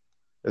then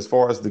as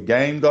far as the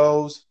game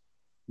goes,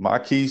 my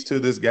keys to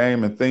this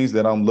game and things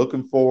that I'm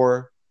looking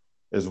for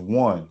is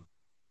 1,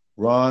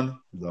 run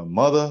the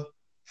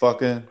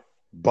motherfucking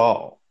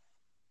ball.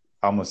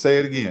 I'm going to say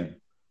it again.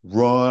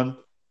 Run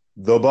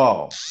the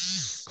ball.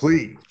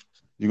 Please.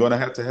 You're going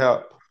to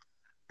help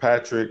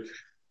Patrick.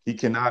 He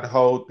cannot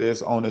hold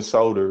this on his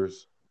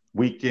shoulders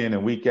week in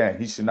and week out.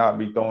 He should not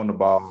be throwing the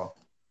ball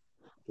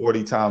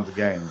 40 times a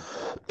game.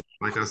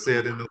 Like I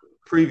said in the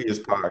previous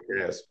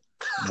podcast,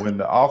 when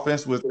the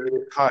offense was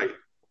tight,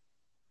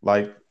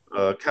 like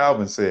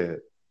Calvin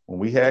said, when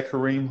we had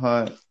Kareem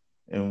Hunt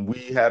and we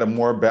had a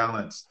more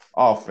balanced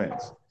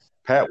offense,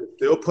 Pat was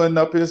still putting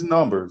up his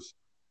numbers,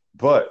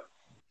 but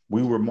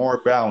we were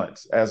more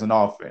balanced as an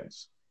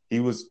offense. He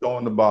was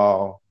throwing the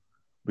ball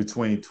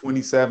between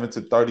 27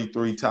 to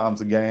 33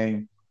 times a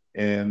game,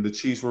 and the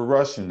Chiefs were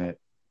rushing it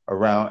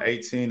around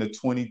 18 to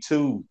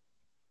 22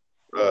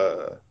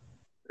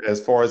 as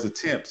far as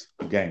attempts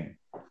a game.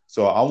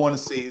 So I want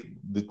to see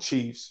the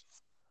Chiefs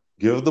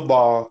give the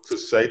ball to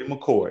Shady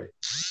McCoy,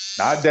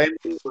 not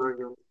Damian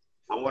Williams.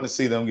 I want to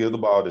see them give the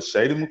ball to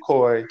Shady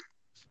McCoy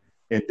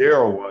and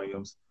Darrell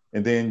Williams,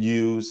 and then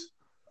use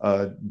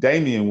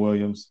Damian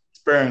Williams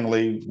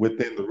sparingly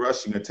within the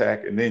rushing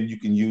attack, and then you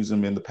can use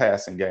them in the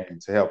passing game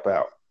to help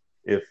out.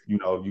 If, you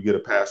get a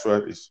pass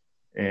rush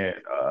and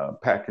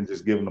Pat can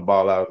just give them the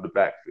ball out of the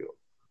backfield.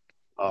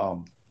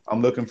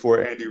 I'm looking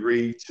for Andy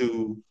Reid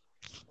to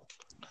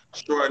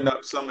shorten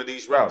up some of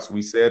these routes.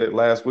 We said it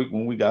last week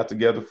when we got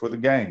together for the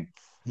game.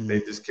 Mm-hmm.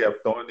 They just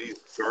kept throwing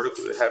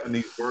having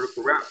these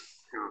vertical route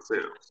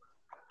concepts.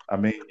 I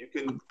mean, you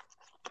can,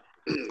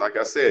 like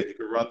I said, you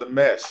can run the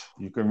mesh.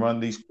 You can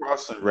run these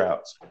crossing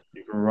routes.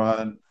 You can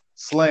run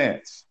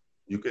slants.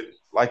 You could,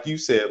 like you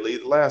said, Lee,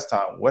 the last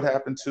time, what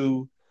happened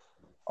to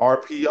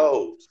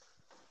RPOs?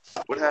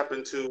 What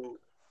happened to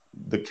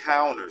the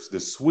counters, the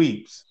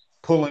sweeps,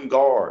 pulling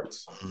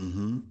guards?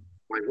 Mm-hmm.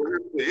 Like, what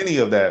happened to any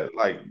of that?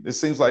 Like, it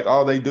seems like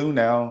all they do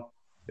now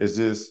is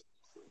just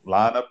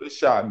line up the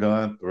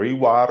shotgun, 3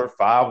 wide or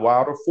 5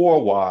 wide or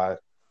 4 wide,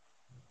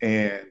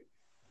 and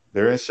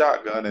they're in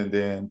shotgun, and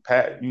then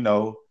Pat,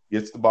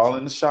 gets the ball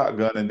in the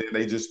shotgun, and then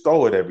they just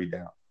throw it every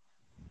down.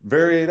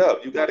 Vary it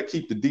up. You got to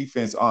keep the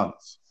defense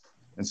honest.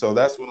 And so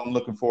that's what I'm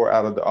looking for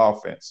out of the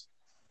offense.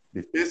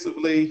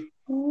 Defensively,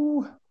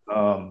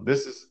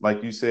 this is,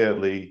 like you said,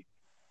 Lee,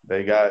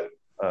 they got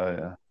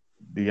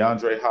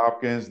DeAndre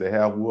Hopkins. They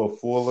have Will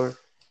Fuller.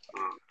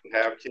 They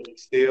have Kenny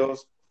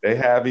Stills. They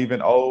have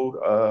even old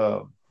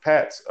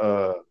Pat's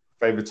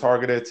favorite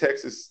target at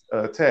Texas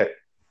Tech,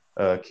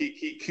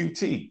 Kiki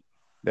QT.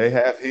 They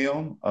have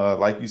him.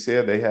 Like you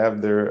said, they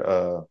have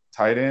their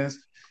tight ends.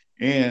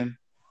 And,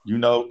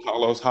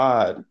 Carlos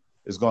Hyde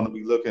is going to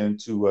be looking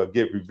to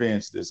get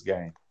revenge this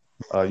game.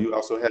 You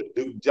also have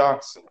Duke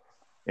Johnson.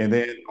 And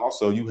then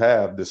also you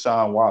have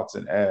Deshaun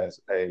Watson as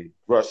a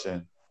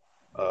Russian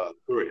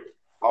threat.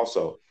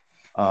 Also,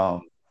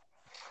 Flash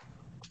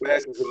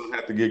is going to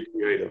have to get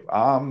creative.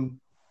 I'm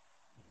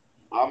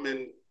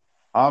in.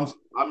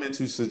 I'm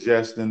into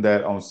suggesting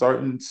that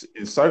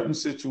in certain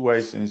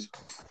situations,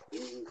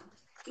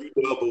 you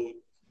double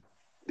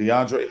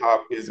DeAndre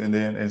Hopkins, and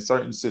then in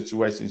certain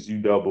situations you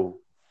double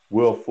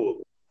Will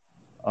Fuller.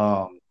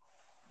 I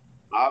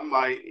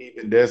might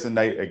even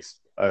designate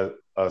a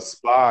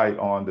spy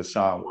on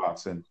Deshaun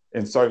Watson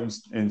in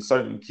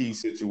certain key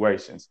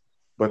situations.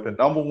 But the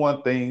number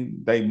one thing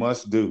they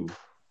must do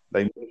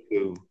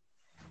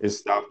is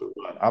stop the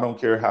run. I don't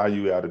care how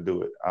you got to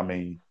do it. I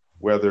mean,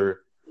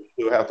 whether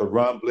you have to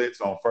run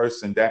blitz on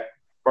first and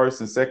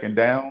second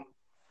down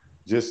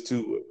just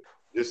to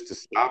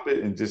stop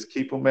it and just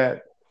keep them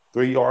at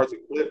 3 yards a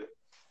clip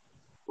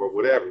or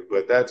whatever.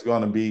 But that's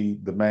going to be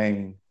the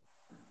main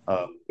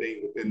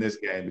thing within this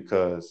game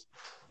because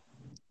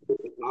the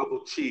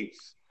Chicago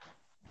Chiefs,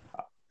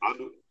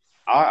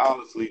 I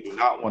honestly do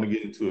not want to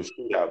get into a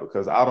shootout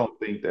because I don't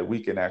think that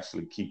we can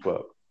actually keep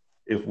up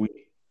if we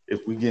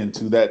get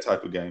into that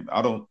type of game.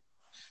 I don't.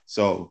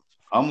 So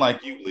I'm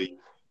like you, Lee.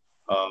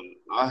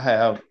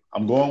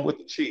 I'm going with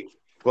the Chiefs,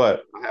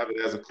 but I have it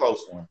as a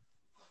close one.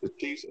 The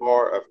Chiefs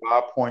are a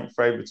 5-point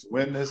favorite to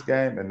win this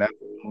game, and that's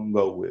what I'm going to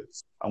go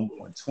with. I'm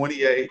going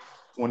 28-23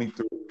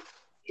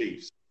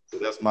 Chiefs. So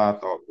that's my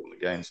thoughts on the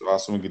game. So I'll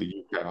swing it to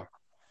you, Kyle.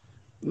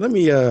 Let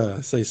me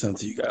say something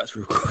to you guys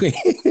real quick.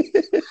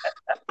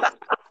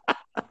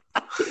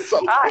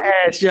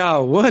 I asked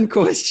y'all one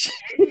question.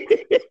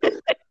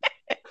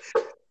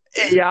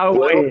 And y'all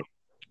went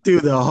through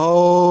the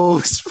whole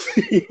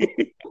spiel.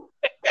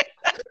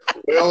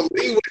 Well,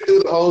 Lee went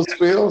through the whole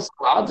spiel, so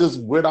I just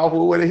went off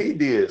with what he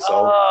did.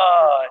 So,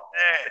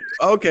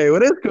 okay,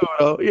 well that's cool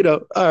though.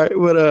 All right,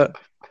 but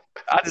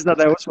I just thought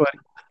that was funny.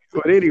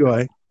 But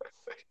anyway,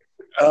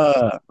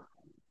 to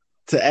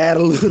add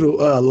a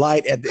little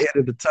light at the end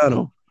of the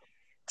tunnel,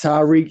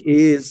 Tyreek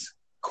is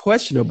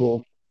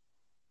questionable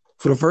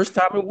for the first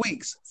time in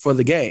weeks for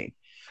the game,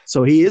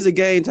 so he is a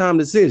game time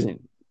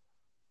decision.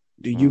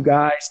 Do you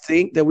guys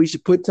think that we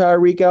should put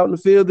Tyreek out in the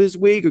field this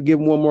week or give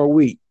him one more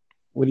week?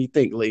 What do you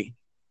think, Lee?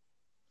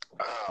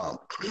 Oh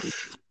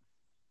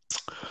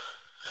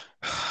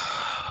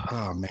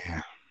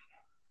man,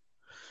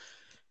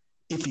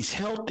 if he's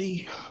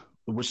healthy,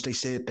 which they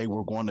said they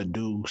were going to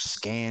do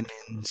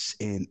scannings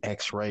and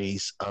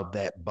X-rays of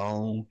that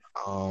bone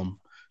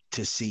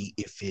to see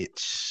if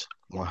it's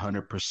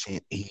 100%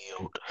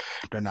 healed.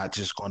 They're not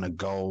just going to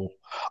go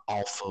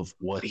off of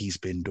what he's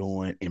been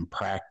doing in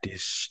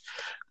practice,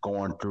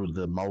 going through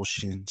the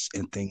motions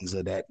and things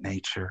of that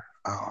nature.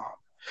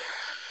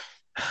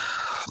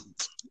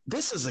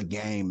 This is a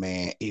game,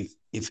 man. If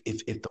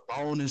the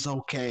bone is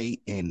okay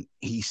and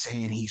he's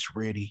saying he's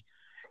ready,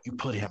 you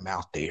put him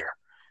out there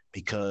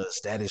because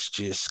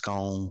that's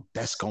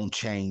gonna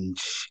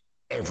change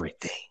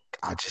everything.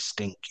 I just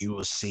think you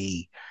will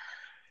see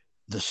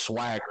the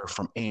swagger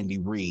from Andy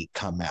Reid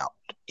come out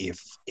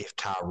if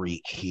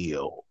Tyreek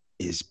Hill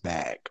is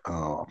back.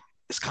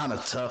 It's kind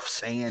of tough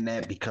saying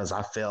that because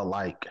I feel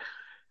like,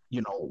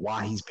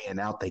 while he's being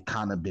out, they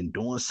kind of been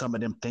doing some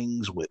of them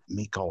things with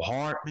Miko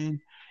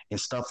Hardman and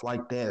stuff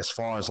like that, as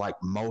far as like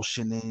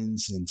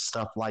motionings and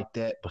stuff like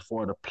that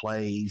before the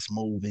plays,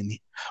 moving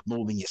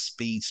your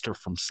speedster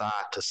from side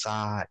to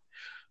side.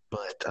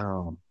 But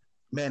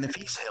man, if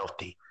he's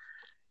healthy,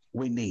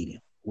 we need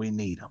him.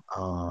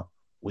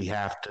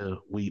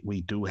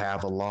 We do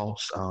have a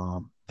loss.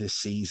 This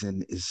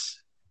season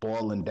is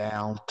boiling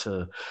down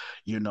to,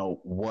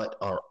 what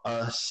are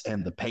us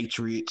and the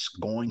Patriots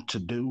going to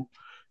do?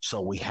 So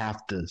we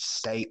have to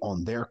stay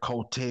on their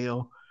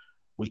coattail.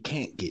 We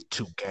can't get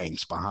 2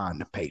 games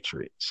behind the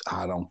Patriots.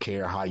 I don't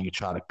care how you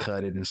try to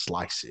cut it and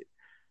slice it.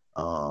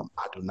 I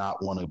do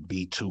not want to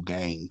be 2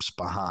 games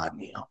behind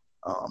them.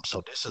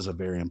 So this is a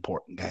very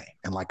important game.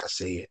 And like I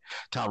said,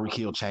 Tyreek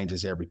Hill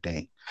changes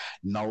everything.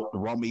 No,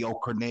 Romeo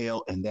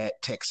Cornell and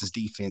that Texas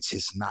defense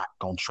is not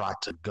going to try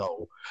to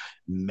go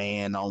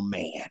man on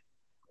man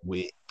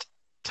with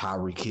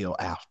Tyreek Hill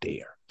out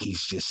there.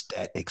 He's just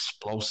that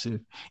explosive,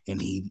 and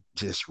he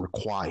just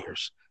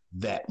requires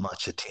that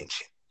much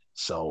attention.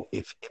 So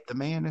if the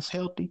man is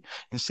healthy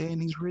and saying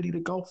he's ready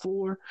to go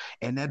for,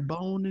 and that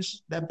bone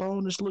is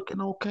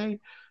looking okay,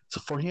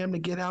 so for him to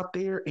get out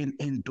there and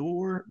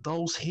endure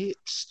those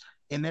hits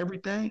and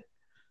everything,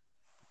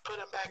 put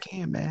him back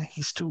in, man.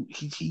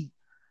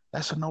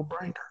 That's a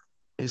no-brainer.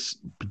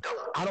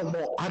 I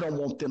don't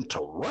want them to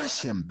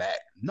rush him back.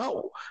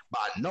 No,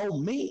 by no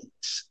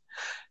means.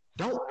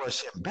 Don't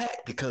rush him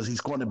back because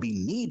he's going to be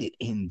needed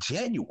in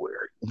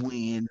January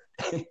when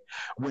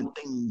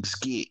things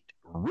get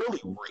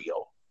really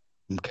real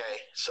Okay,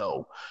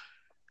 so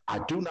I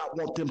do not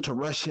want them to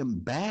rush him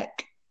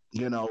back,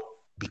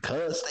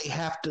 because they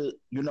have to,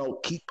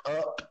 keep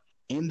up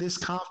in this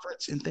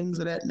conference and things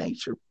of that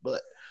nature.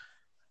 But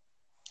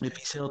if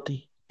he's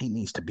healthy, he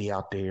needs to be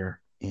out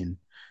there. And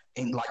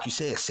like you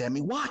said,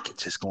 Sammy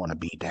Watkins is going to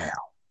be down.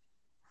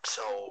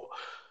 So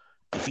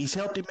if he's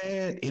healthy,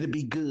 man, it'll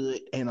be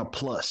good and a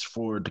plus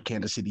for the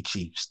Kansas City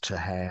Chiefs to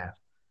have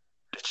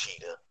the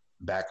Cheetah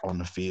back on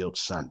the field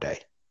Sunday,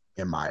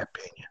 in my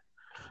opinion.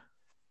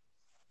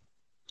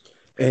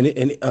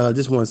 And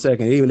just 1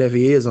 second, even if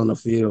he is on the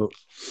field,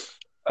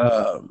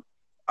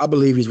 I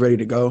believe he's ready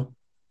to go.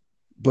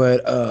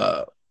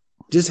 But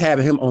just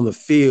having him on the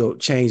field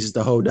changes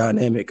the whole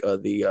dynamic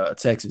of the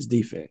Texas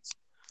defense.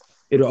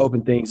 It'll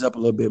open things up a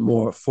little bit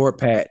more for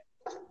Pat.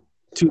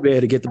 Too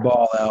bad to get the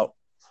ball out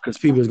because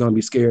people are going to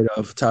be scared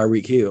of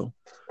Tyreek Hill.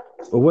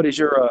 But what is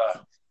your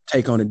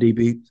take on the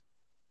DB?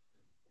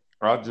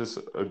 I just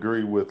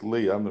agree with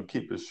Lee. I'm going to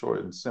keep it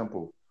short and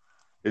simple.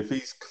 If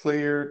he's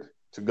cleared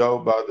to go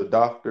by the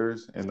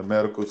doctors and the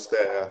medical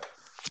staff,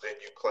 then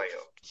you play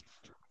him.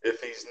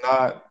 If he's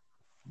not,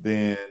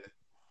 then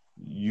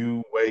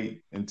you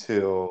wait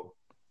until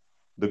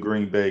the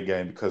Green Bay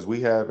game because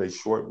we have a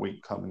short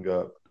week coming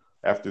up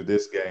after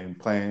this game,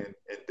 playing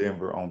in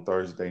Denver on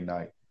Thursday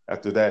night.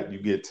 After that, you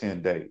get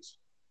 10 days.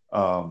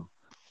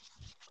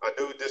 I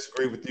do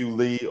disagree with you,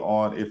 Lee,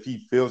 on if he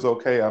feels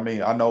okay. I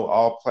mean, I know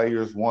all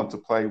players want to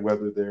play,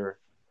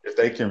 if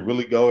they can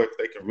really go, if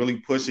they can really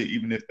push it,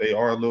 even if they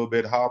are a little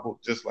bit hobbled,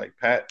 just like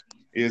Pat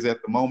is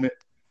at the moment.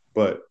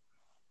 But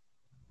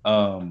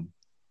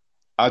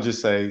I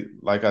just say,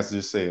 like I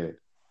just said,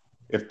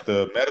 if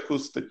the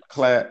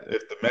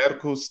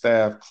medical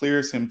staff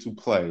clears him to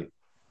play,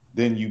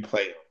 then you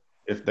play him.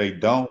 If they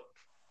don't,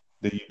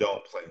 then you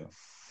don't play him.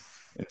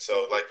 And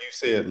so, like you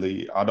said,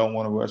 Lee, I don't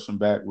want to rush him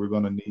back. We're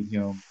going to need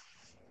him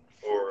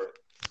for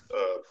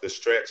the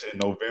stretch in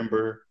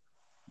November,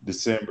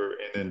 December,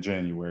 and then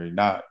January,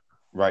 not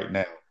right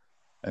now.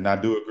 And I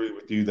do agree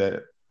with you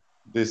that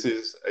this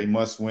is a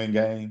must-win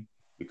game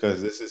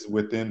because this is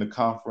within the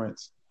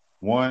conference.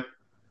 One,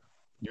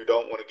 you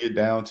don't want to get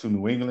down to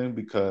New England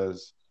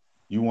because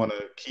you want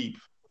to keep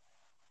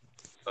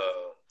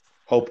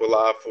hope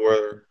alive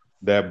for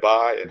that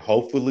bye and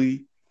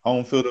hopefully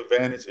home field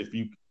advantage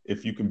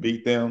if you can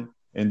beat them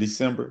in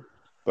December.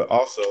 But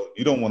also,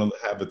 you don't want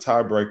to have a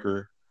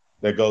tiebreaker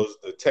that goes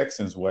the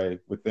Texans' way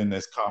within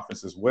this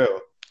conference as well,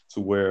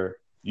 to where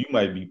you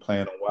might be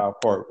playing on wild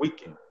card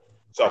weekend.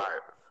 So,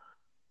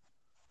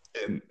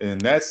 in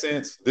that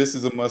sense, this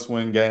is a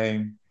must-win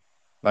game.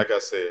 Like I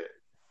said,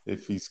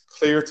 if he's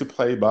clear to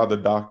play by the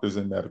doctors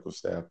and medical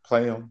staff,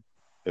 play him.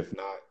 If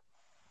not,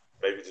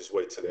 maybe just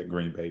wait till that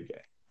Green Bay game.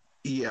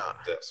 Yeah.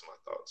 That's my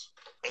thoughts.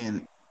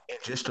 And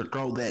just to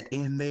throw that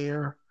in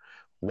there,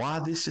 why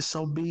this is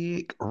so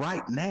big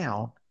right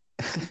now,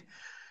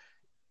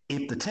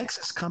 if the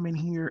Texans come in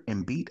here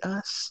and beat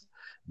us,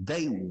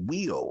 they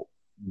will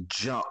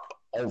jump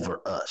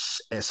over us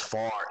as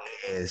far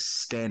as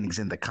standings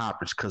in the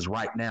conference because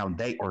right now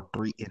they are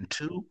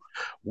 3-2,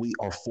 we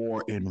are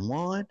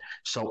 4-1.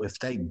 So if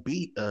they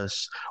beat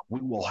us,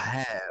 we will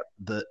have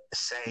the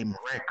same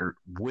record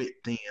with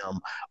them,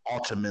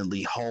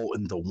 ultimately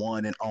holding the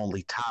one and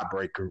only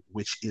tiebreaker,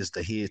 which is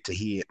the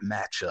head-to-head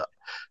matchup.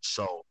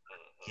 So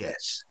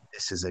yes,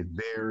 this is a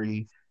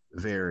very,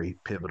 very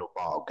pivotal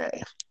ball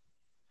game.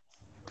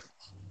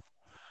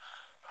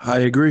 I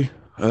agree.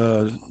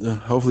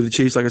 Hopefully the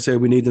Chiefs, like I said,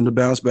 we need them to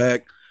bounce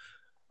back.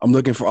 I'm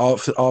looking for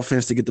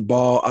offense to get the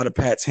ball out of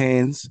Pat's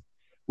hands.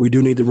 We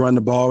do need to run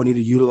the ball. We need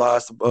to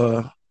utilize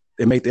and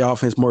make the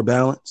offense more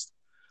balanced.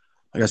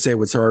 Like I said,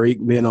 with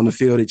Tariq being on the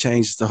field, it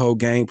changes the whole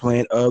game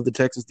plan of the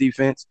Texans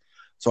defense.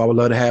 So I would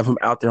love to have him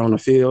out there on the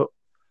field.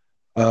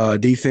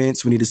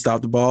 Defense, we need to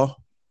stop the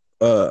ball,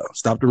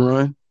 stop the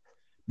run,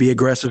 be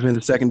aggressive in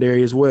the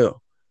secondary as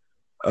well.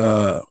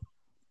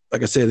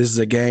 Like I said, this is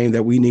a game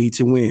that we need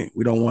to win.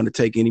 We don't want to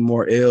take any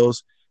more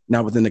L's,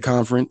 not within the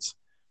conference.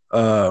 We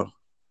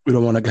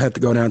don't want to have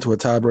to go down to a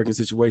tie-breaking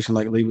situation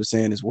like Lee was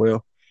saying as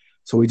well.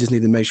 So we just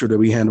need to make sure that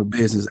we handle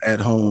business at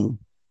home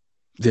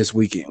this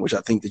weekend, which I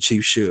think the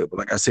Chiefs should. But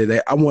like I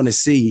said, I want to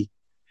see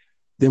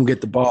them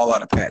get the ball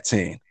out of Pat's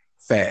hand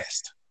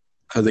fast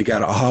because they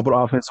got a hobbled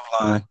offensive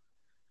line,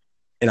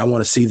 and I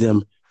want to see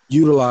them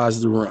utilize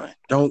the run.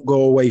 Don't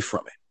go away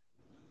from it.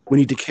 We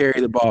need to carry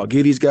the ball.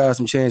 Give these guys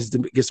some chances to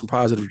get some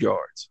positive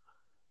yards.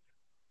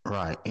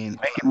 Right. And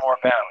make it more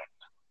balanced.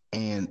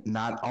 And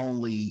not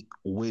only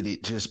with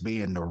it just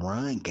being the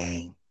run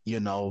game,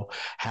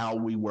 how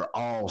we were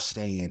all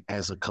staying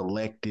as a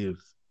collective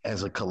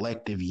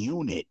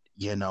unit,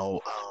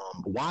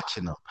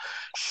 watching them,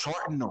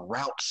 shorten the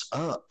routes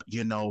up,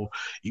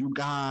 you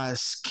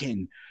guys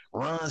can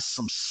run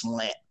some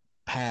slant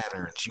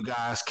patterns. You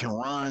guys can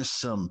run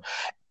some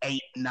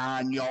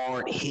 8-9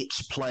 yard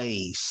hitch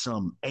plays,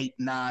 some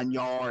 8-9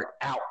 yard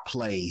out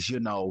plays,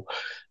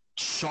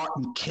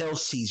 shorten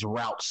Kelsey's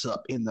routes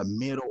up in the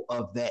middle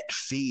of that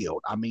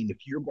field. I mean, if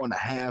you're going to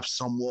have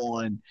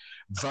someone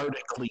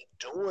vertically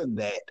doing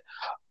that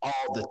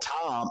all the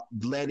time,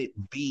 let it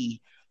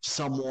be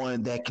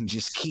someone that can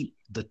just keep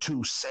the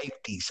two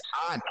safeties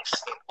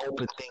honest and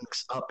open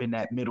things up in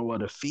that middle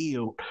of the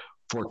field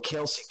for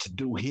Kelsey to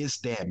do his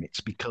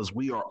damage, because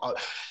we are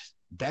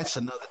that's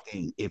another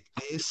thing. If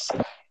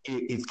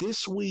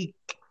this week,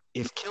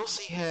 if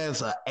Kelsey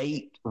has a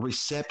 8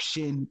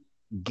 reception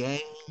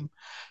game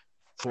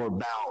for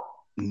about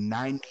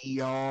 90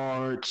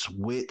 yards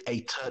with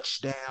a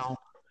touchdown,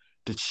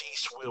 the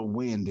Chiefs will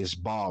win this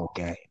ball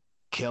game.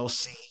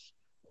 Kelsey,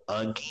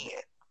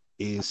 again,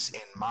 is,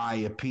 in my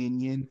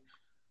opinion,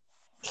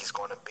 he's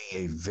going to be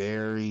a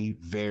very,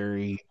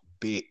 very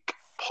big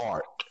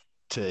part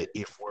to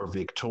if we're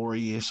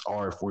victorious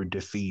or if we're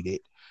defeated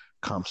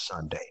come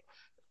Sunday.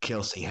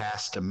 Kelsey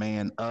has to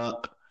man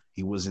up.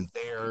 He wasn't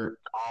there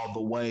all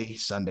the way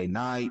Sunday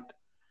night,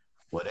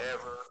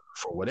 whatever,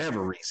 for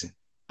whatever reason.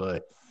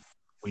 But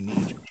we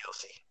need you,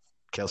 Kelsey.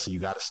 Kelsey, you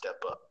got to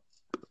step up.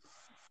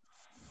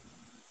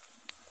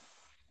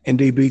 And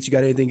Debeats, you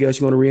got anything else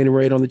you want to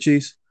reiterate on the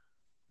Chiefs?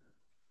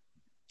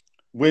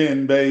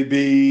 Win,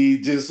 baby.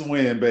 Just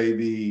win,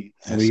 baby.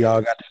 And we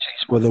all got the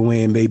Chiefs for the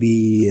win,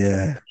 baby.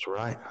 Yeah. That's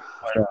right.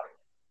 But,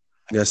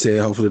 like I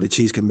said, hopefully the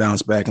Chiefs can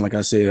bounce back. And like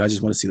I said, I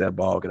just want to see that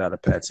ball get out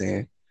of Pat's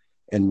hand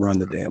and run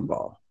the damn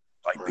ball,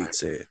 like Beat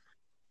said.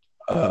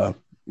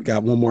 We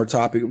got one more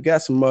topic. We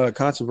got some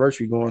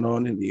controversy going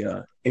on in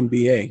the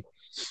NBA.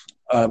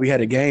 We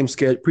had a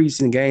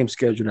preseason game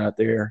scheduled out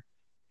there,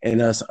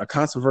 and a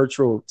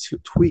controversial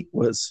tweet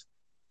was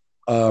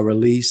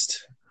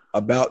released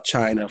about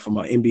China from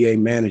an NBA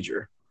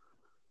manager.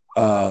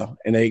 And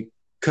they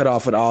cut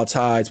off at all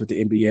ties with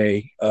the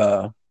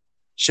NBA,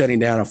 shutting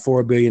down a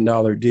 $4 billion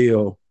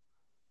deal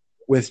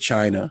with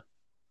China,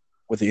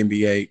 with the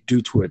NBA,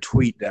 due to a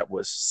tweet that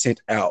was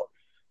sent out.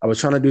 I was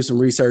trying to do some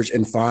research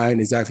and find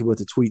exactly what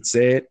the tweet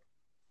said,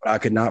 but I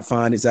could not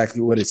find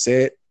exactly what it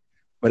said.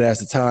 But as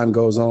the time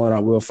goes on, I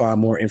will find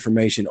more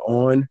information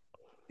on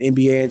the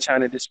NBA and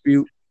China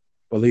dispute.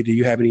 Well, Lee, do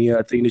you have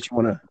anything that you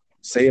want to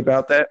say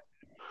about that?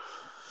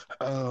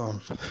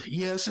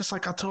 Yeah, it's just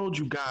like I told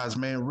you guys,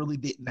 man, really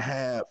didn't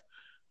have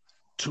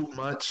too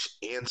much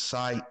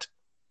insight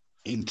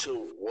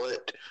into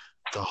what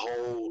the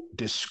whole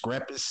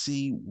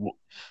discrepancy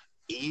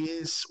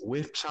is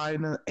with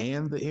China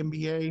and the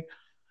NBA.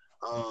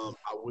 I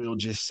will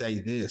just say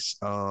this.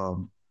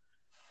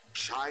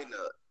 China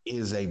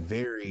is a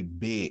very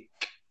big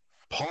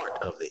part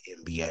of the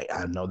NBA.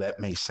 I know that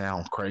may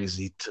sound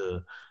crazy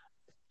to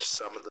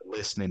some of the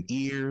listening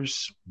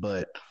ears,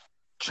 but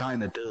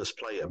China does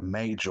play a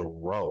major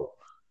role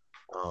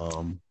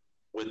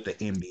with the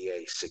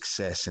NBA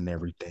success and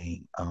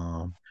everything.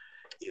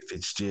 If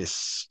it's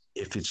just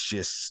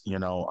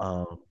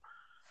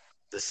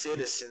the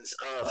citizens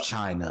of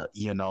China,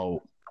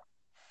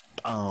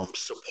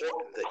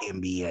 supporting the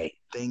NBA,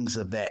 things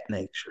of that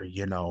nature.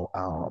 You don't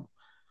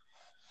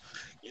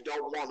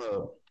want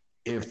to.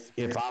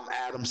 If I'm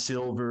Adam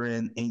Silver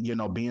and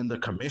being the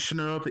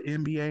commissioner of the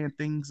NBA and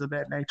things of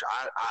that nature,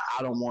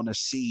 I don't want to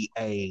see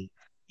a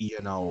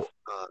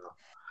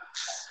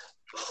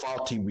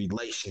faulty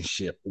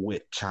relationship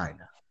with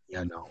China.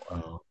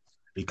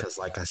 Because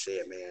like I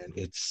said, man,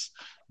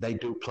 they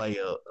do play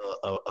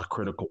a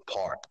critical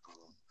part.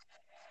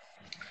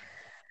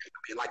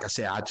 And like I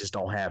said, I just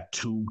don't have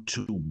too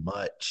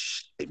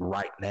much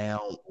right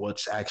now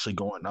what's actually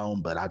going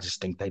on, but I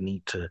just think they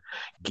need to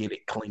get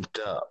it cleaned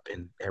up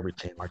and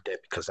everything like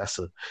that, because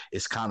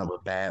it's kind of a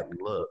bad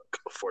look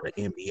for the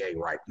NBA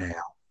right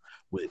now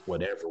with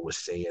whatever was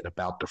said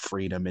about the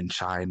freedom in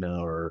China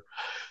or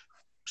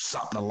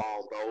something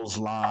along those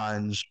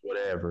lines,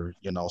 whatever,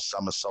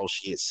 some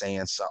associate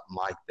saying something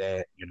like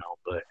that,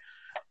 but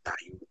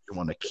you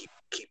want to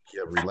keep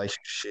your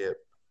relationship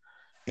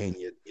and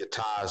your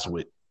ties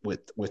with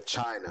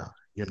China,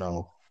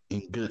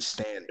 in good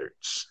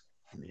standards.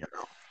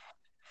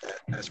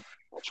 That's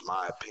pretty much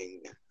my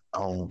opinion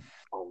on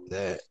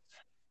that.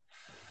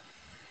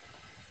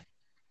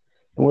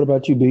 And what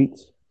about you,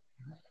 Beats?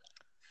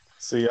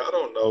 See, I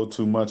don't know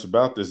too much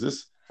about this.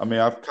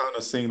 I've kind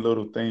of seen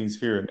little things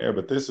here and there,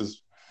 but this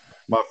is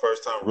my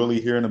first time really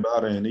hearing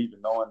about it and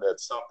even knowing that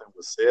something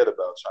was said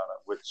about China,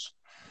 which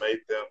made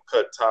them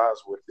cut ties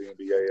with the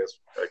NBA, as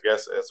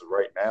of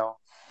right now,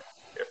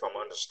 if I'm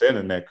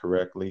understanding that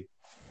correctly.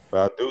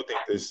 But I do think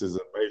this is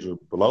a major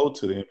blow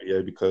to the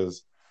NBA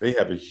because they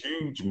have a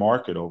huge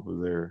market over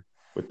there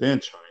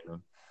within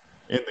China,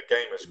 and the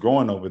game is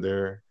growing over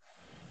there,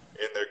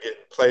 and they're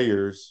getting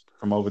players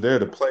from over there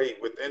to play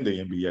within the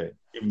NBA,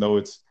 even though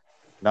it's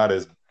not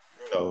as,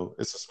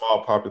 it's a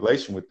small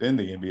population within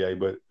the NBA,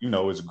 but,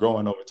 it's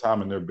growing over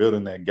time, and they're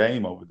building that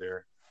game over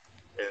there.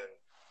 And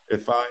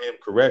if I am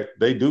correct,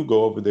 they do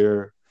go over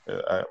there.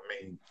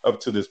 Up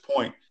to this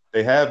point,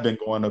 they have been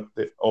going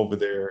over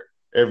there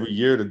every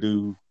year to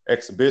do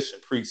exhibition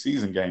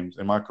preseason games.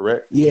 Am I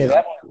correct? Yeah,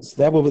 that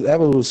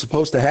was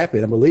supposed to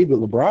happen. I believe that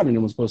LeBron and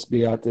them was supposed to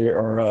be out there,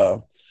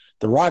 or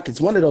the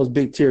Rockets, one of those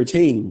big tier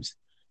teams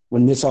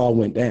when this all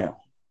went down.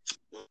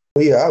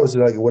 Well, yeah, I was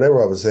like,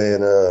 whatever I was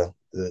saying,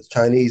 the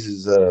Chinese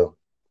is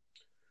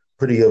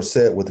pretty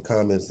upset with the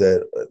comments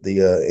that the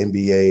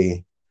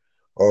NBA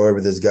or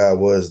whoever this guy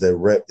was that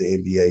rep the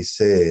NBA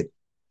said.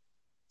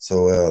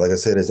 So, like I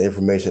said, as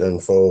information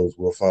unfolds,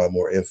 we'll find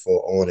more info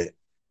on it.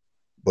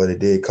 But it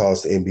did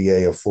cost the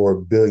NBA a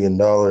 $4 billion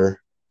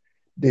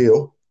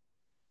deal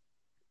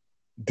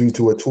due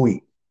to a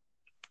tweet.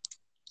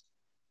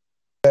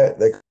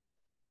 That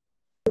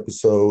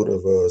episode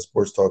of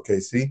Sports Talk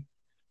KC.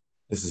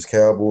 This is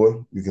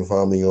Calboi. You can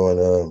find me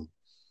on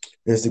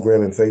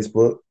Instagram and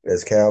Facebook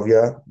as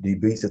Calvia.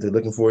 Debeats, if they're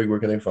looking for you, where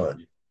can they find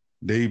you?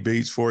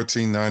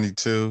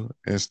 Debeats1492,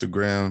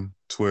 Instagram,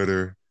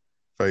 Twitter,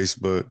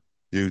 Facebook,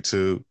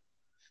 YouTube.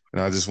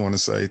 And I just want to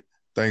say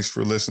thanks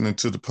for listening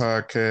to the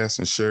podcast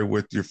and share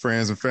with your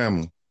friends and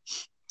family.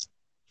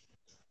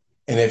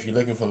 And if you're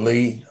looking for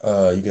Lee,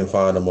 you can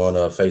find him on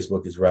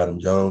Facebook as Radham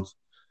Jones.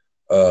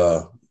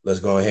 Let's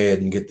go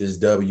ahead and get this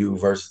W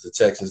versus the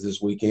Texans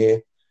this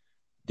weekend.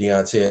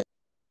 Deontay.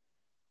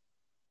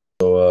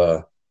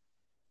 So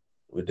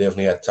we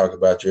definitely have to talk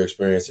about your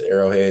experience at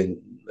Arrowhead and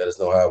let us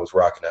know how it was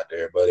rocking out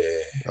there, buddy.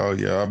 Oh,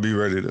 yeah, I'll be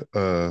ready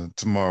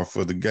tomorrow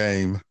for the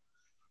game,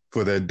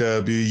 for that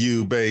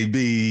W,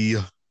 baby.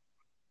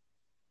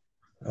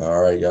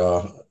 All right,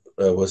 y'all.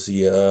 We'll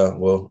see you.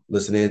 We'll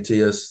listen in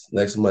to us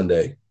next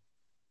Monday.